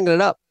people are bringing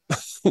it up.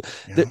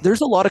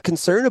 There's a lot of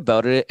concern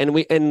about it.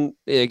 And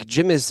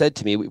Jim has said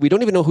to me, we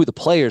don't even know who the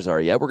players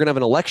are yet. We're going to have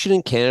an election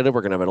in Canada.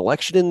 We're going to have an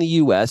election in the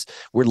U.S.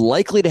 We're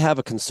likely to have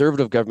a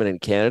conservative government in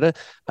Canada.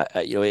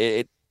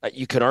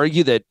 You could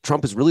argue that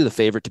Trump is really the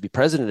favorite to be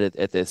president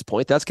at this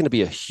point. That's going to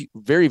be a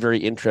very, very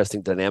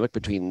interesting dynamic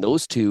between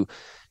those two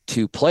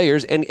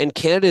players, and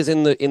Canada is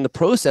in the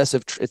process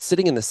of it's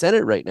sitting in the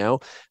Senate right now,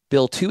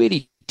 Bill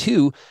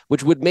 282,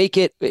 which would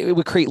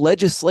would create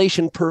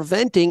legislation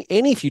preventing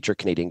any future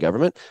Canadian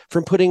government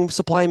from putting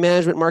supply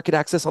management market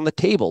access on the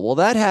table. Well,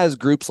 that has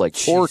groups like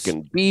pork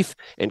and beef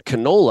and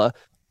canola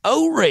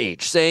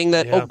outrage, saying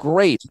that oh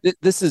great,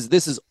 this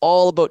is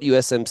all about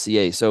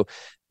USMCA. So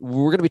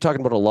we're going to be talking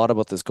about a lot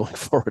about this going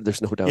forward.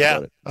 There's no doubt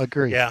about it.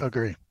 Agree.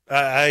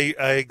 I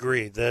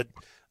agree that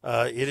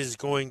it is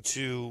going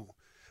to.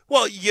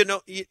 Well,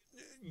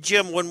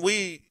 Jim, when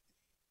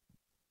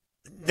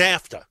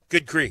NAFTA,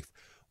 good grief,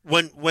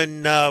 when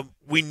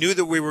we knew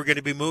that we were going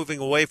to be moving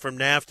away from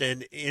NAFTA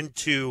and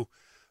into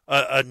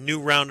a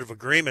new round of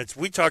agreements,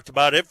 we talked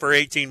about it for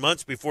 18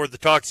 months before the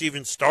talks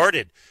even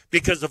started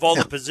because of all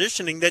the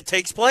positioning that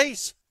takes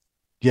place.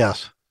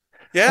 Yes.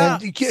 Yeah.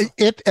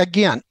 And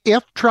again,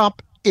 if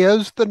Trump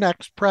is the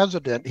next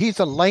president, he's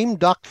a lame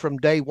duck from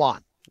day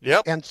one.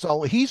 Yep. And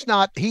so he's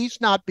not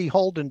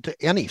beholden to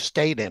any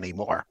state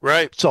anymore.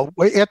 Right. So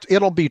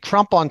it'll be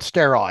Trump on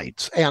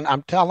steroids. And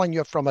I'm telling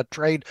you, from a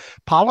trade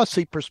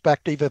policy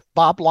perspective, if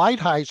Bob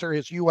Lighthizer,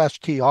 his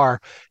USTR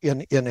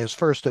in his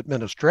first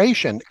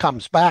administration,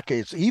 comes back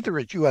as either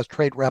as U.S.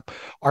 trade rep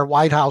or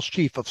White House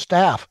chief of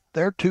staff,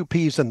 they're 2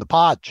 peas in the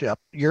pod, Chip.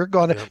 You're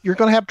gonna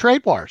have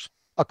trade wars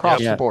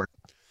across the board.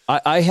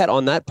 I had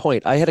on that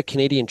point, I had a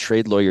Canadian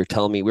trade lawyer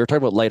tell me, we were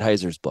talking about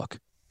Lighthizer's book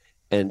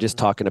and just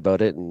talking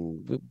about it,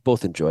 and we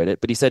both enjoyed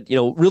it. But he said,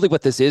 really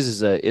what this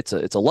is it's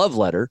a love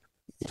letter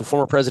to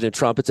former President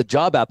Trump. It's a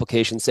job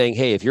application saying,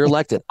 hey, if you're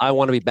elected, I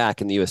want to be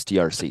back in the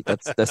USTR seat.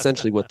 That's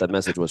essentially what that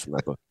message was from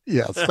that book.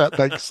 Yes, that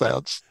makes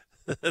sense.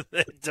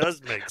 It does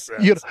make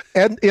sense.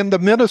 And in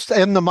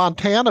the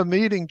Montana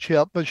meeting,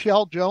 Chip,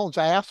 Michelle Jones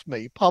asked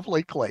me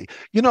publicly,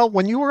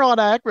 when you were on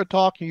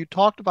AgriTalk and you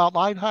talked about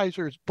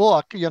Lighthizer's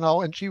book,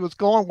 and she was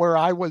going where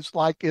I was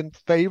like in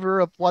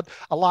favor of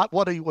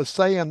what he was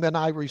saying. Then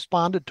I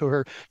responded to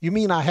her, you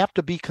mean I have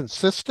to be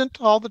consistent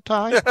all the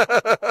time?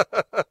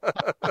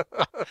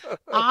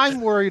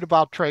 I'm worried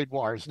about trade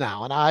wars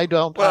now, and I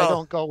don't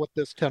go with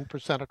this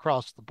 10%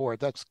 across the board.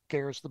 That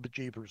scares the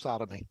bejeebers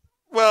out of me.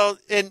 Well,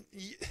 and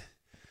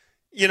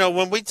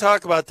when we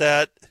talk about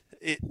that,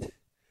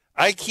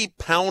 I keep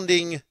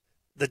pounding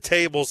the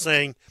table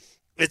saying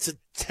it's a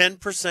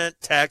 10%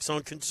 tax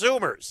on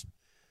consumers.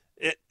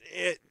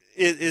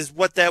 is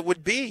what that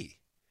would be.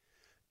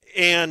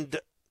 And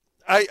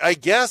I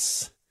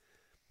guess,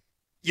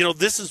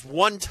 this is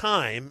one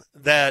time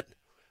that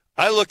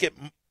I look at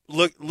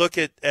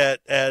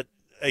a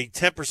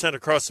 10%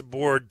 across the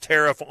board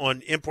tariff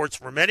on imports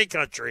from any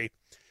country.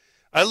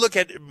 I look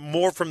at it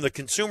more from the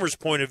consumer's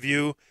point of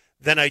view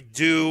than I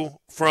do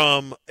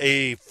from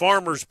a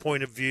farmer's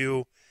point of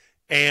view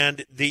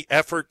and the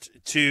effort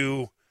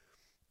to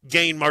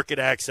gain market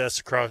access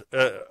across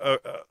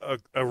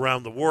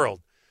around the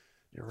world.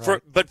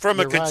 Right. But from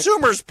a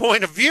consumer's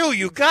point of view,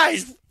 you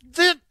guys,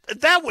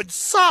 that would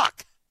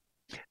suck.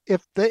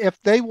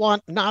 If they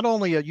want not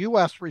only a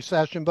U.S.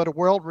 recession but a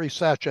world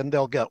recession,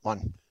 they'll get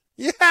one.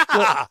 Yeah.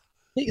 Well,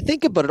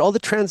 think about it. All the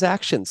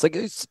transactions, like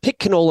pick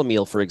canola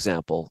meal, for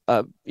example.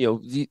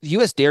 The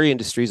U.S. dairy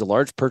industry is a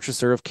large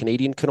purchaser of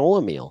Canadian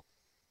canola meal,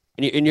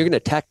 and you're going to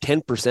tack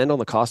 10% on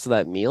the cost of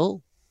that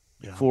meal.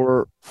 Yeah.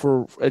 For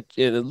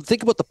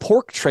think about the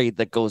pork trade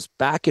that goes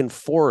back and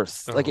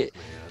forth.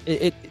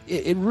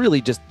 It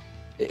really just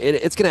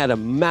it's going to add a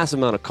massive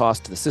amount of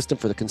cost to the system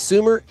for the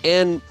consumer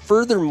and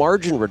further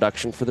margin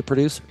reduction for the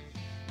producer.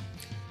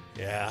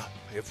 Yeah.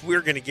 If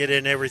we're going to get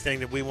in everything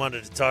that we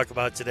wanted to talk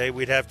about today,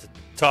 we'd have to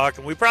talk,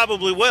 and we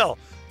probably will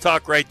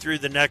talk right through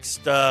the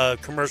next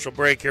commercial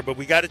break here, but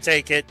we got to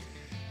take it.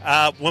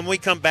 When we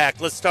come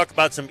back, let's talk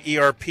about some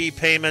ERP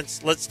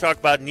payments. Let's talk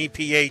about an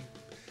EPA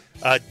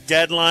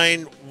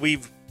deadline.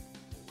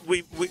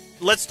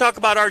 Let's talk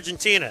about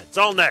Argentina. It's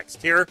all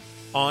next here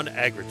on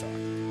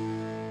AgriTalk.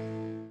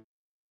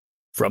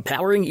 From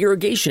powering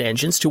irrigation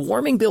engines to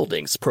warming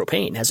buildings,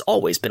 propane has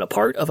always been a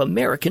part of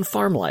American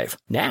farm life.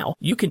 Now,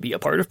 you can be a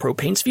part of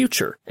propane's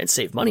future and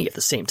save money at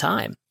the same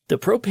time. The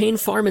Propane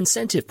Farm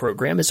Incentive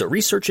Program is a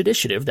research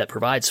initiative that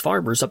provides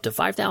farmers up to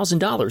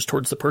 $5,000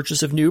 towards the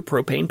purchase of new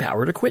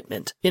propane-powered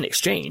equipment. In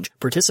exchange,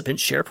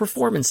 participants share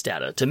performance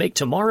data to make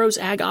tomorrow's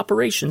ag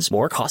operations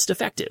more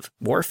cost-effective,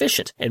 more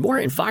efficient, and more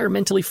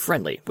environmentally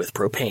friendly with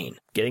propane.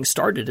 Getting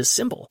started is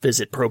simple.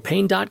 Visit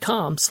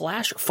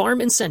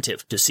propane.com/farm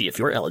incentive to see if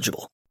you're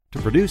eligible.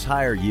 To produce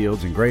higher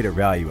yields and greater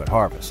value at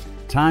harvest,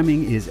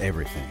 timing is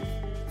everything.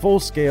 Full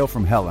Scale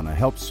from Helena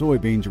helps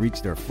soybeans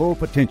reach their full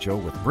potential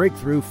with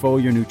breakthrough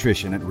foliar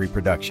nutrition and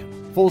reproduction.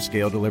 Full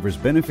Scale delivers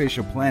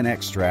beneficial plant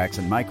extracts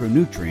and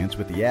micronutrients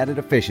with the added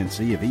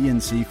efficiency of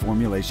ENC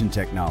formulation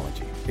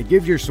technology. It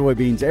gives your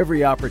soybeans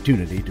every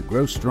opportunity to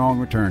grow strong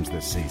returns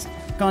this season.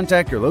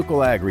 Contact your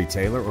local ag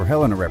retailer or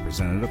Helena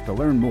representative to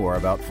learn more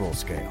about Full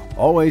Scale.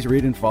 Always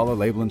read and follow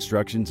label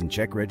instructions and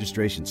check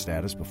registration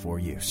status before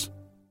use.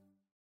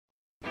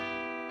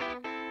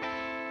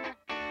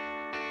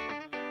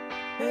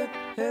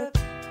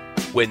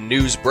 When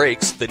news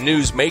breaks, the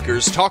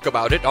newsmakers talk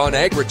about it on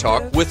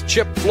AgriTalk with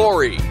Chip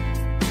Flory.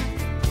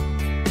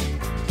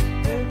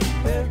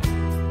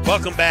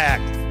 Welcome back.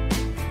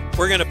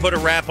 We're going to put a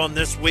wrap on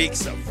this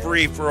week's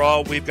Free for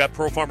All. We've got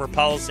Pro Farmer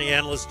Policy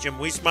Analyst Jim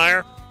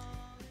Wiesmeyer,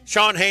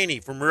 Sean Haney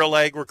from Real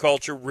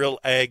Agriculture, Real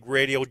Ag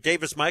Radio.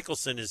 Davis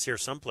Michelson is here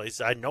someplace.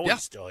 I know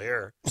he's still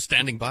here.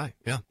 Standing by,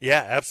 yeah.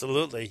 Yeah,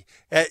 absolutely.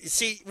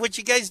 See, what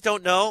you guys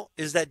don't know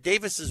is that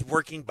Davis is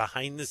working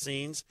behind the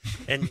scenes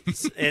and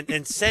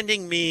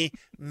sending me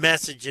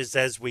messages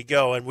as we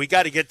go. And we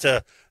got to get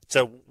to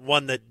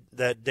one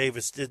that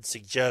Davis did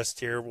suggest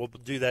here. We'll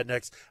do that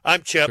next.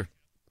 I'm Chip,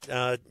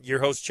 your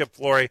host, Chip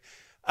Flory.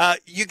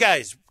 You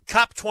guys,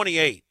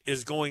 COP28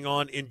 is going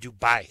on in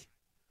Dubai.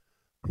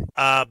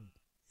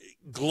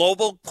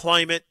 Global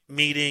climate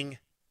meeting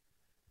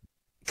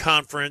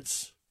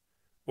conference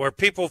where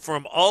people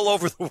from all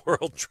over the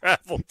world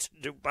travel to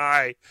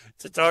Dubai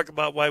to talk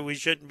about why we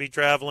shouldn't be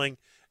traveling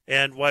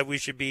and why we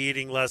should be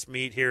eating less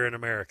meat here in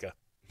America.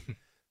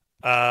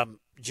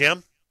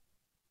 Jim,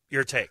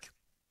 your take.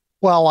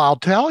 Well, I'll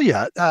tell you,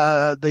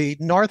 the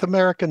North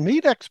American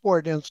Meat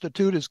Export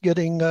Institute is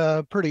getting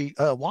pretty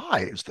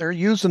wise. They're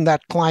using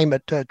that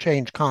climate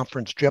change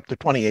conference, Chip, the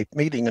 28th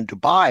meeting in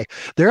Dubai.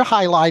 They're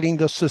highlighting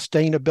the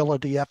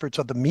sustainability efforts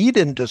of the meat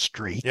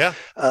industry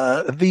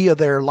via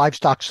their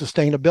livestock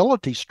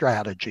sustainability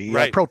strategy.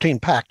 Right. Protein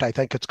Pact, I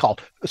think it's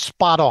called.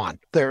 Spot on.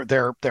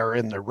 They're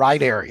in the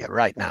right area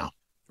right now.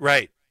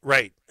 Right.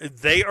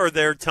 They are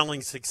there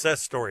telling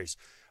success stories.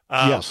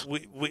 Yes.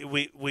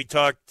 We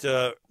talked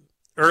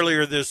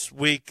earlier this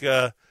week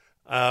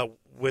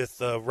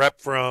with a rep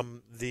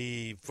from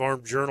the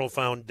Farm Journal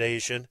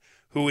Foundation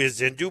who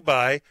is in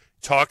Dubai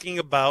talking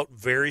about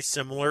very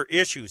similar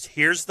issues.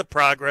 Here's the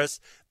progress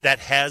that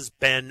has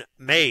been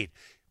made.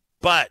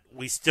 But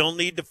we still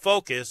need to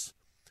focus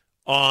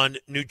on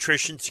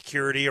nutrition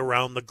security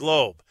around the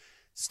globe.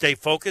 Stay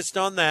focused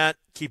on that.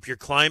 Keep your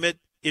climate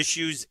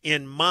issues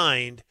in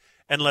mind,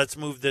 and let's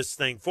move this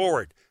thing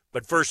forward.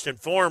 But first and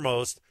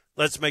foremost,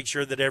 let's make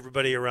sure that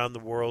everybody around the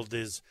world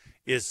is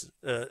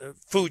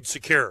food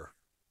secure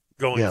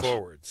going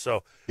forward.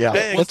 So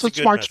it's a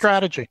smart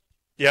strategy.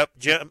 Yep.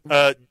 Jim,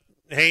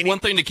 Haney? One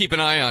thing to keep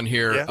an eye on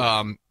here,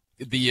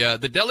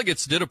 the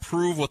delegates did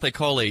approve what they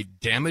call a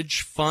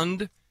damage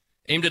fund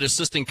aimed at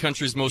assisting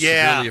countries most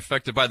severely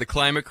affected by the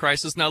climate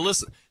crisis. Now,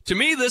 listen, to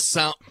me, this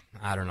I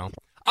don't know.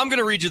 I'm going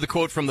to read you the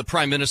quote from the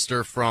Prime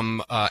Minister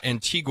from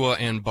Antigua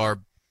and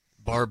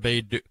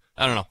Barbados.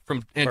 I don't know,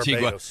 from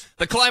Antigua. Barbados.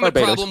 The climate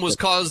Barbados. problem was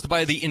caused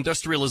by the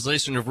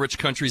industrialization of rich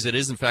countries. It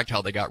is, in fact,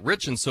 how they got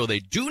rich, and so they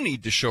do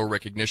need to show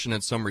recognition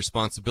and some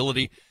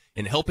responsibility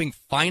in helping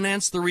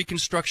finance the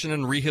reconstruction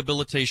and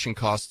rehabilitation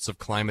costs of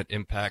climate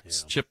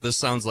impacts. Chip, this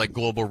sounds like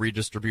global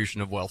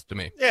redistribution of wealth to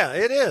me. Yeah,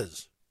 it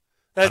is.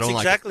 That's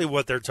exactly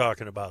what they're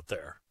talking about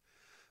there.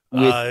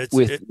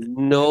 With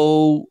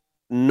no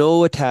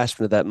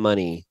attachment of that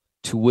money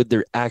to would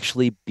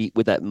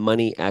that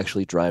money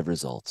actually drive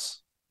results?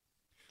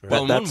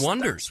 Well, one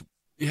wonders.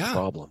 Yeah.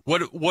 Problem.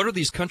 What are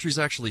these countries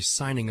actually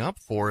signing up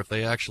for if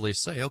they actually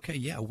say, okay,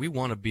 yeah,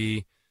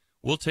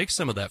 we'll take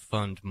some of that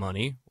fund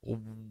money.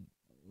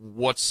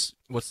 What's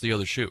the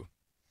other shoe?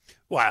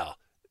 Wow.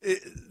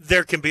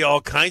 There can be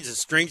all kinds of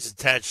strings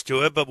attached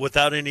to it, but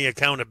without any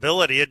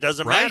accountability, it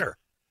doesn't matter.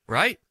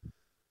 Right.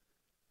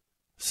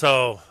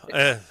 So,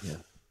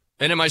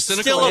 And am I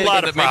cynical still a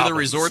lot of that maybe the problems.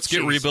 resorts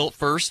get rebuilt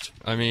first?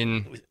 I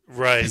mean,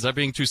 right. Is that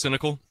being too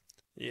cynical?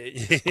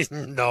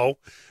 No.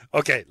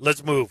 Okay,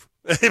 let's move.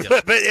 Yep.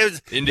 But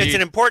it's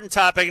an important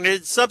topic, and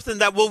it's something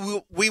that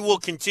we will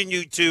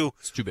continue to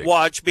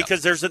watch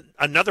because there's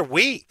another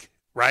week,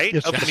 right?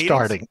 It's just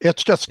starting.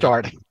 It's just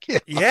starting.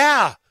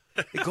 Yeah.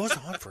 It goes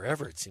on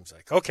forever, it seems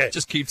like. Okay. It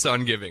just keeps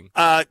on giving.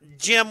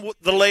 Jim,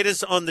 the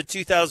latest on the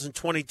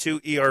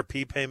 2022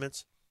 ERP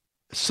payments?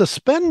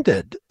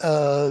 Suspended.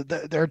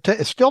 They're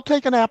still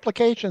taking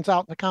applications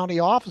out in the county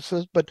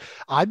offices, but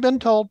I've been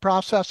told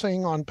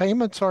processing on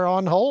payments are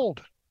on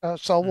hold.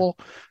 So we'll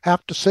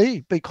have to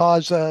see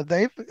because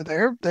they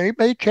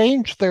may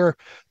change their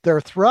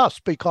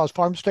thrust because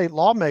farm state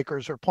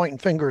lawmakers are pointing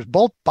fingers,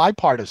 both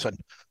bipartisan,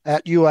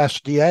 at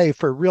USDA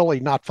for really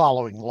not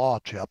following law,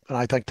 Chip. And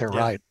I think they're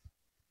right.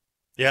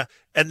 Yeah.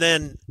 And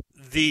then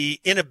the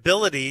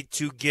inability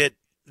to get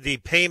the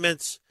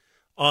payments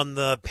on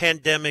the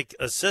pandemic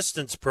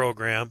assistance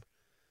program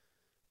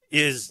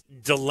is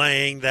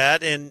delaying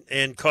that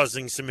and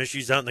causing some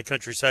issues out in the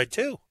countryside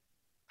too.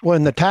 Well,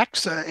 in the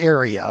tax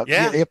area,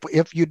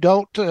 if you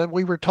don't,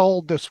 we were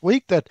told this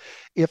week that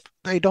if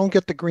they don't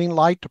get the green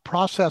light to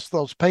process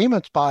those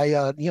payments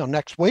by,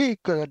 next week,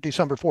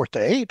 December 4th to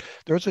 8th,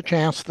 there's a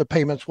chance the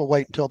payments will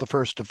wait until the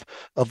first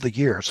of the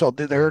year. So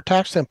there are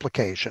tax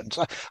implications.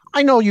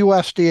 I know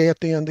USDA at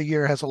the end of the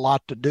year has a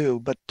lot to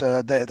do, but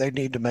they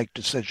need to make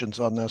decisions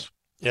on this.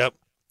 Yep.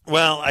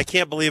 Well, I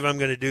can't believe I'm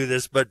going to do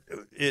this, but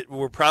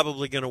we're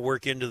probably going to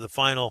work into the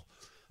final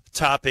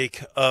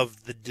topic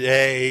of the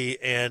day,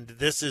 and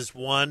this is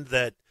one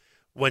that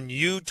when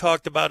you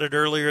talked about it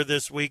earlier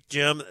this week,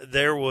 Jim,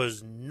 there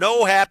was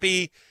no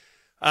happy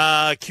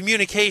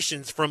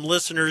communications from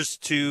listeners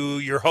to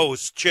your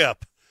host,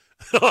 Chip,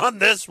 on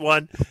this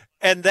one,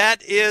 and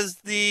that is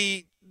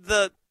the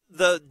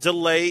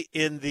delay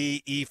in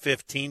the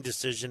E15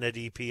 decision at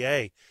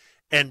EPA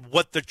and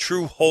what the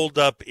true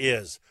holdup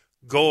is.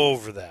 Go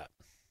over that.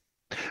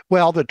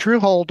 Well, the true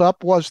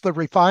holdup was the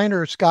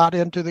refiners got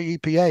into the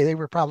EPA. They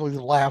were probably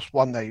the last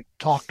one they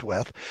talked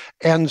with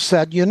and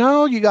said, you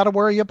got to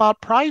worry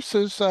about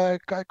prices.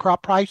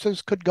 Crop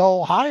prices could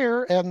go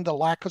higher and the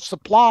lack of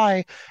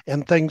supply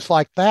and things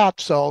like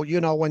that. So,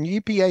 when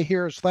EPA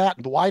hears that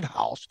in the White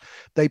House,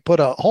 they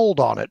put a hold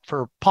on it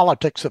for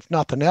politics, if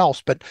nothing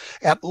else. But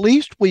at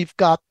least we've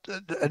got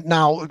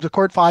now the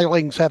court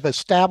filings have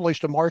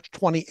established a March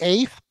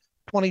 28th.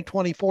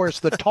 2024 is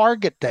the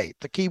target date.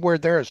 The key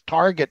word there is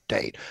target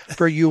date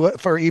for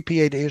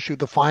EPA to issue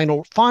the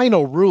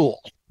final rule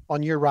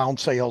on year-round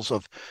sales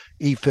of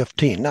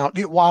E15. Now,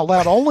 while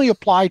that only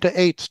applied to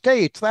 8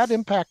 states, that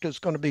impact is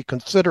going to be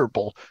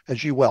considerable,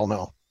 as you well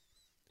know.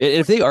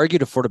 If they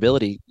argued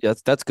affordability,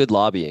 that's good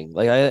lobbying.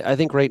 Like I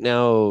think right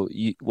now,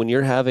 when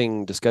you're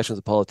having discussions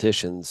with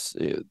politicians,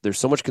 there's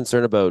so much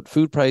concern about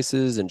food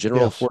prices and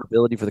general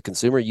affordability for the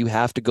consumer. You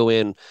have to go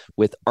in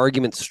with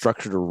arguments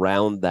structured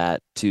around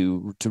that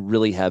to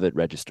really have it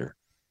register.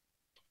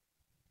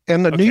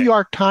 And the New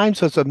York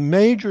Times has a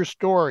major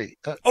story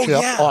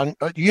on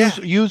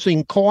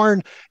using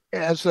corn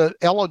as an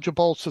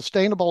eligible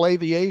sustainable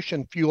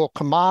aviation fuel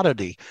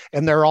commodity.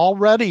 And they're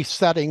already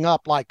setting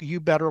up like, you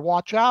better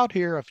watch out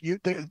here.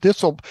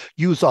 This will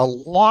use a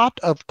lot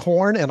of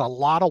corn and a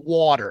lot of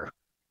water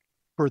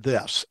for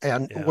this.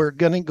 And we're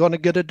going to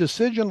get a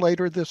decision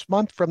later this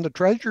month from the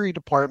Treasury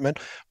Department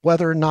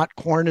whether or not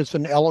corn is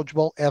an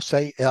eligible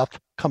SAF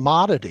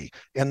commodity.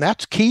 And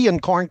that's key in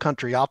corn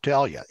country, I'll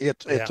tell you.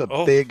 It's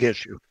a big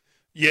issue.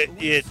 Yeah,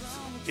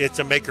 it's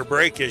a make or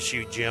break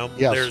issue, Jim.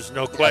 Yes. There's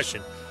no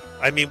question.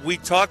 I mean, we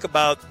talk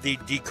about the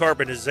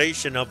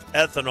decarbonization of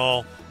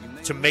ethanol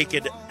to make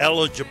it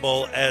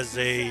eligible as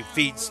a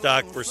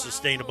feedstock for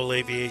sustainable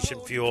aviation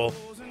fuel.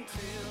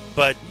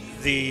 But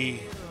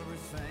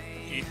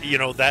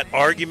that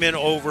argument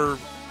over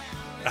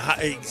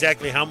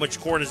exactly how much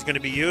corn is going to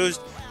be used,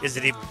 is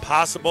it even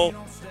possible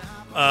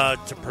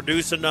to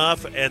produce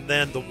enough? And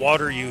then the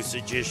water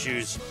usage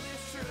issues.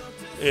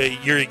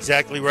 You're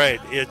exactly right.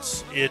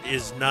 It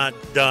is not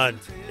done.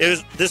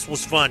 This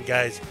was fun,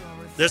 guys.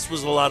 This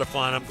was a lot of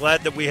fun. I'm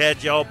glad that we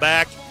had y'all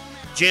back.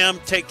 Jim,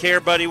 take care,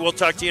 buddy. We'll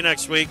talk to you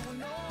next week.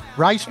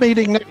 Rice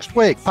meeting next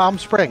week, Palm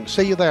Springs.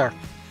 See you there.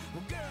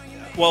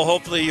 Well,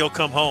 hopefully you'll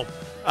come home.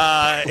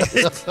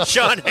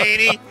 Sean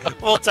Haney,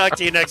 we'll talk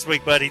to you next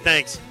week, buddy.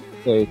 Thanks.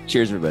 Hey,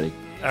 cheers, everybody.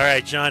 All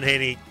right, Sean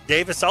Haney.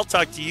 Davis, I'll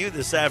talk to you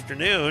this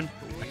afternoon.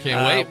 I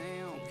can't wait.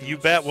 You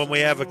bet, when we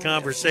have a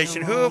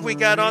conversation. Who have we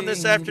got on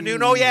this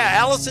afternoon? Oh, yeah,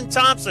 Allison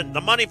Thompson,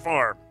 the Money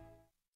Farm.